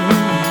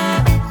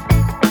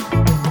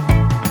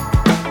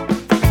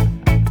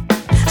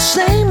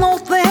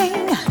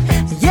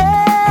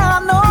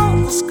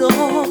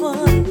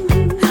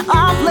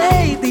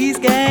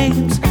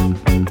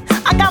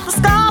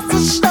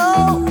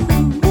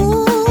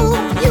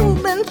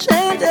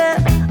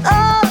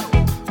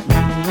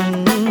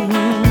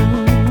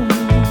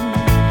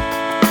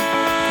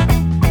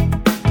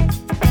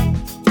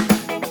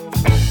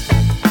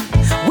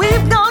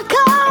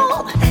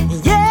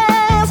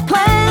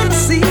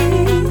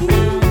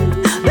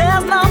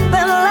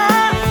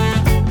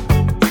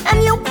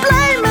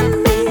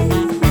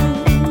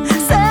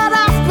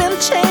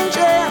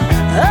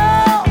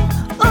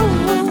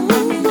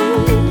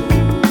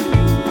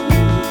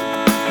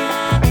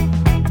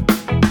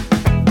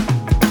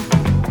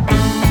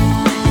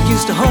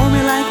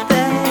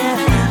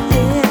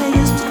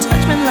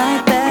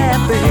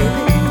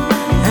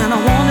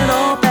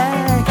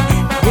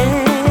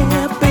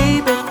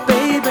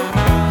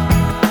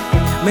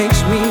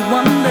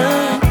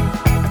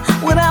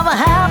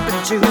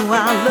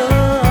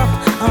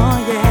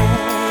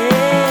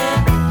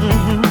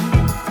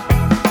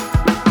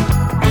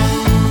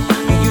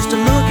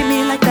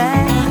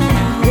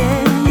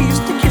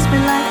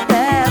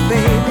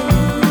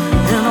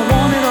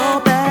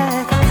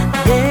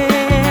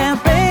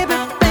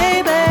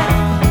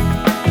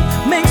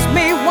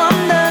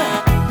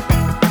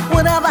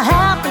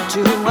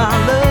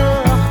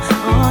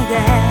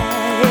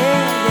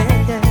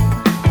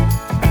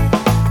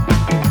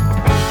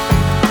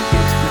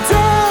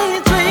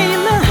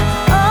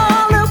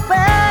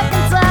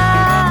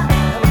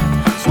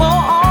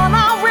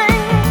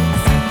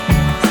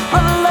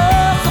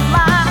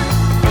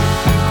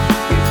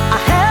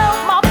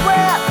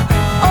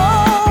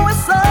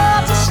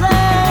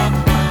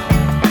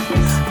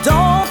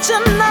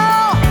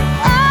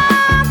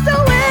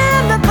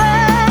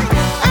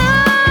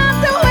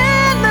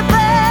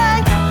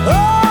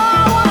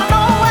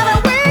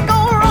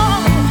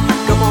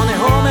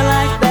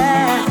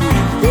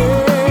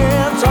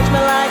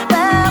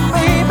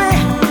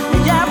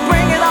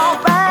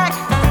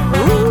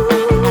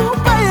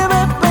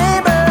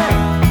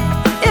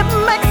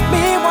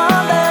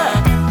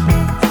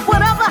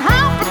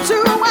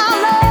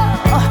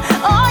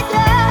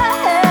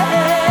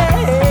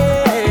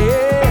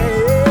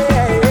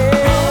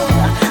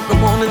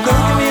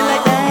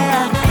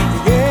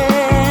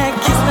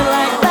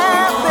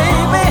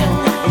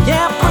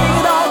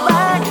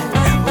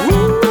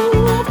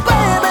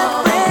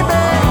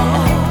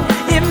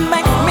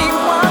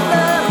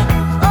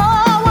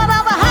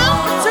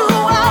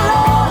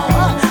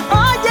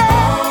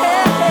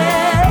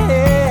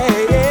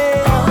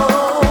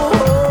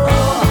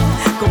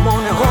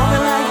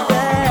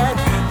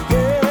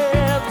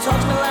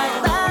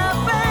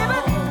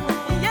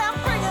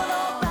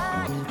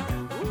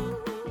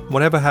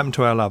 Whatever Happened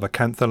to Our Love,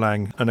 Acantha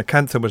Lang. And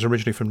Acantha was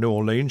originally from New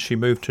Orleans. She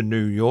moved to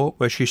New York,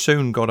 where she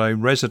soon got a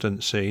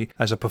residency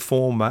as a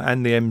performer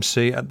and the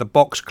MC at the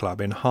Box Club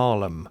in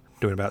Harlem,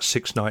 doing about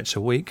 6 nights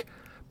a week.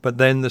 But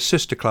then the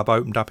sister club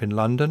opened up in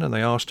London and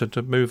they asked her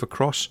to move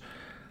across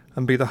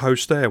and be the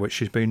host there, which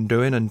she's been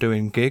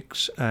doing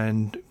gigs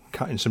and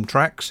cutting some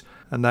tracks,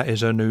 and that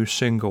is her new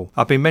single.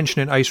 I've been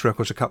mentioning Ace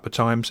Records a couple of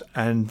times,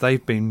 and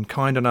they've been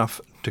kind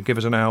enough to give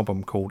us an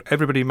album called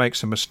Everybody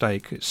Makes a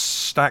Mistake.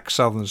 It's Stax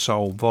Southern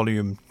Soul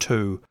Volume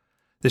 2.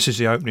 This is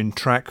the opening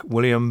track,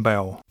 William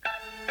Bell.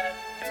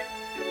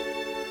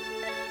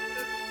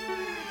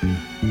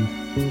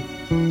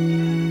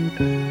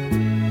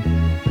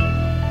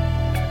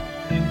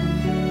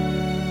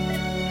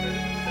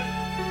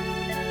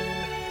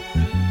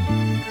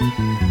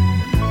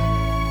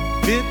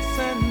 Bits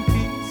and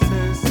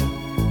pieces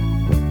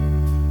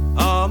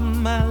of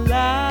my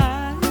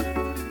life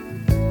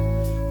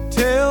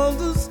tell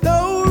the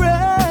story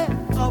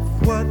of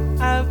what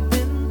I've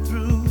been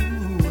through.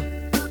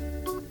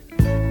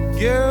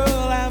 Girl,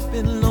 I've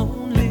been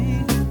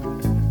lonely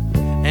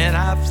and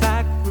I've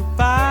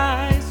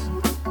sacrificed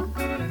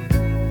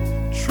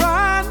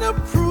trying to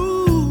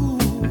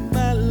prove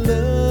my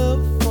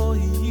love for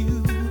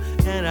you,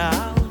 and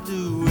I'll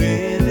do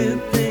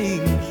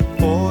anything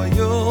for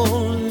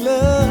your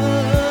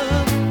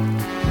love.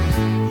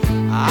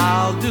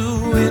 I'll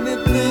do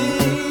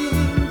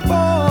anything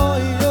for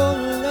your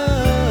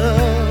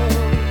love.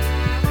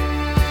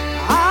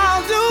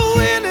 I'll do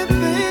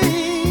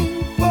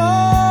anything for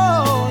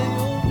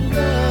your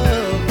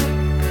love.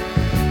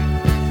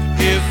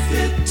 If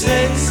it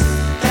takes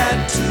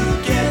that to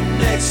get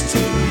next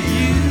to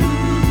you,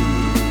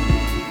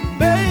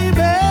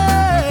 baby,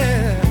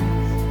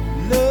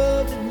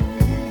 loving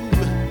you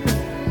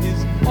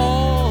is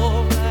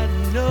all I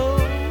know.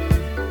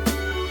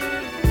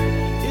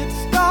 It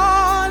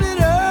started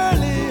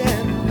early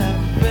and I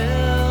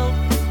felt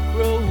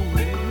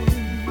growing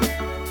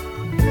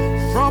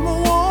from a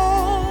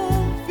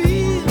warm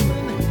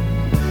feeling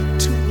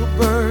to a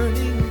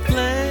burning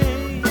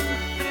flame,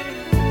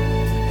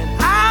 and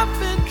I've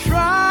been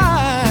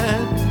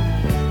trying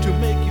to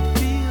make you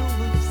feel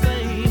the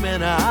same,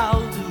 and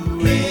I'll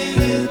do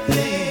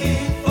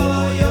anything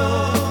for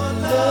your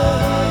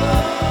love.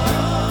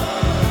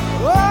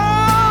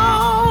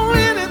 Oh,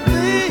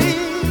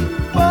 anything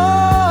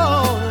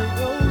for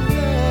your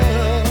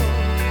love.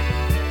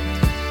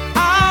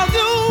 I'll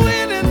do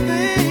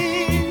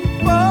anything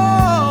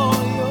for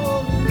your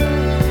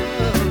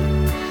love.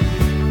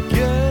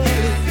 Girl,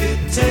 if it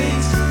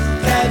takes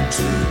that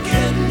to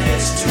get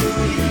next to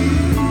you.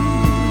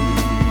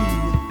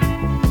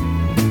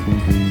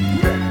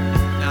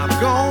 Now I've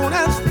gone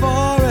as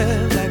far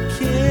as I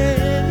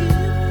can.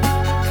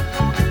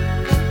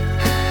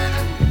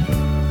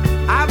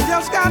 I've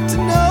just got to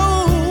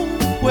know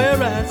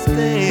where I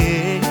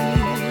stand.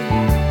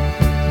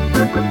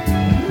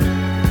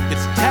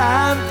 It's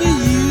time for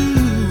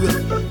you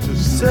to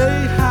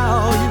say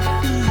how you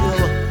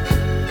feel,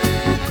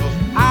 'cause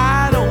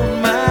I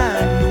don't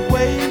mind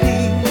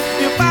waiting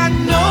if I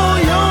know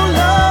your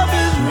love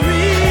is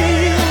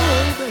real,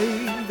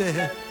 baby.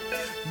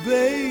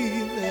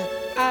 Baby,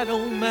 I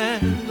don't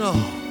mind, no.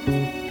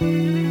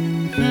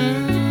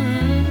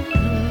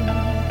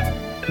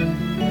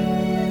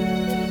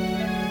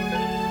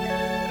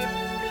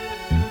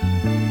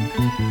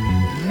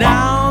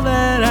 Now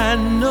that I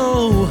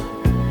know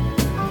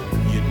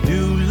you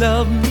do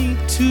love me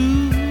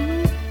too,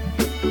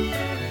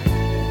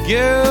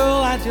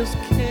 girl, I just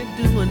can't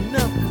do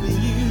enough for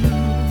you.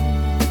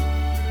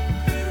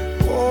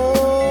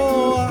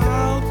 Oh,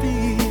 I'll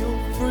be your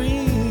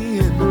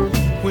friend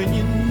when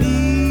you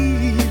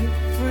need a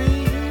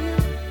friend,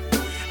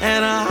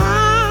 and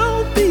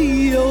I'll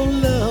be your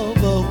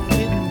lover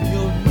when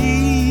your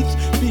needs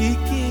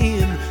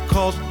begin,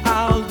 'cause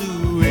I'll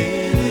do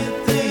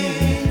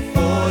anything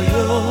for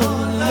your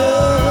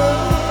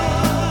love.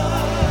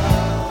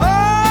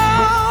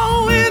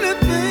 Oh,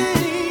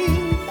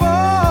 anything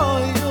for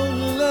your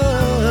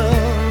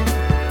love.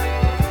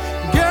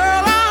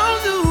 Girl, I'll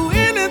do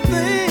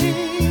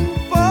anything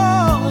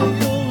for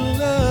your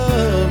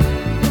love.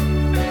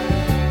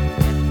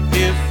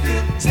 If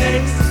it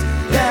takes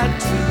that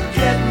to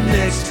get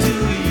next to you.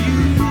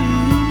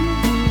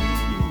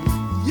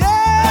 Yeah,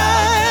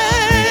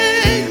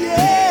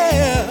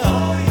 yeah.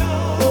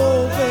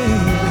 Oh,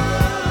 baby.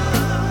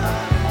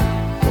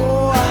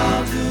 Oh,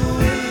 I'll do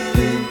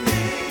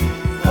anything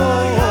for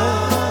your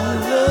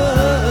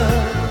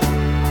love.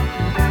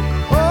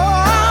 Oh,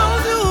 I'll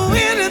do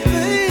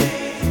anything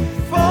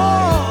for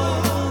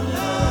your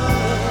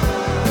love.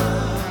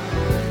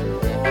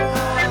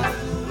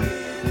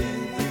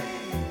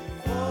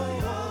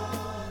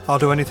 I'll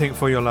Do Anything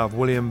for Your Love,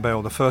 William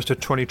Bell, the first of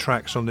 20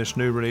 tracks on this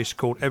new release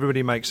called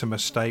Everybody Makes a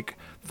Mistake,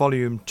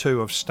 Volume 2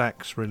 of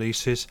Stax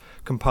releases,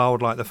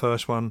 compiled like the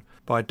first one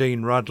by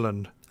Dean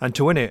Rudland. And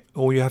to win it,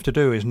 all you have to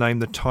do is name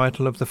the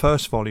title of the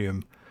first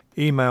volume.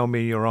 Email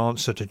me your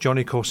answer to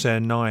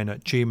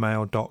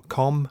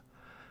johnnycorsair9@gmail.com,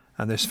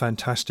 and this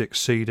fantastic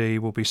CD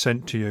will be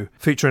sent to you,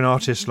 featuring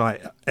artists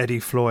like Eddie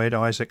Floyd,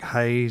 Isaac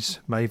Hayes,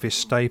 Mavis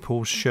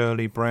Staples,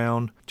 Shirley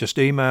Brown. Just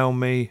email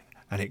me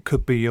and it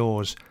could be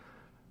yours.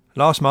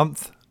 Last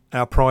month,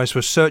 our prize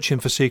was Searching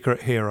for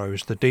Secret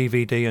Heroes, the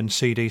DVD and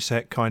CD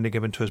set kindly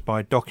given to us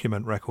by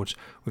Document Records.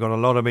 We got a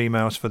lot of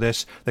emails for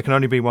this. There can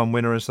only be one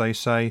winner, as they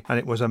say, and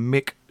it was a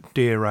Mick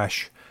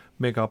Deerash.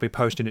 Mick, I'll be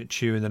posting it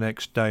to you in the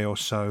next day or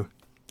so.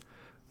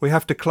 We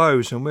have to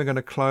close, and we're going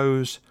to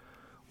close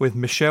with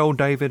Michelle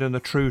David and the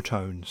True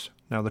Tones.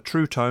 Now, the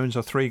True Tones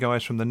are 3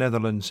 guys from the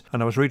Netherlands,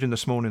 and I was reading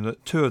this morning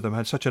that 2 of them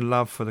had such a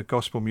love for the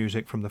gospel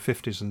music from the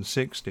 50s and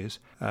 60s.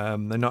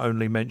 They not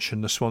only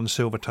mentioned the Swan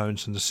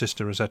Silvertones and the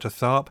Sister Rosetta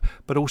Tharpe,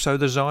 but also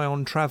the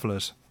Zion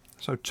Travellers.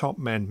 So top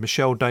men.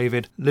 Michelle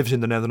David lives in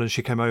the Netherlands.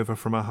 She came over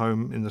from her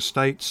home in the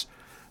States,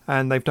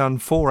 and they've done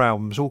 4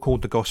 albums, all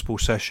called The Gospel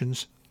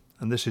Sessions,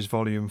 and this is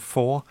volume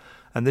 4,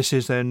 and this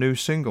is their new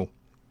single,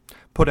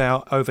 put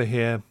out over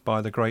here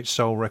by the great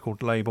soul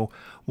record label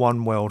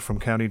One World from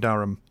County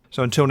Durham.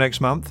 So until next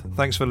month,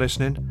 thanks for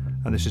listening,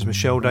 and this is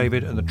Michelle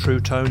David and the True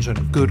Tones,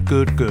 and good,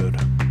 good, good.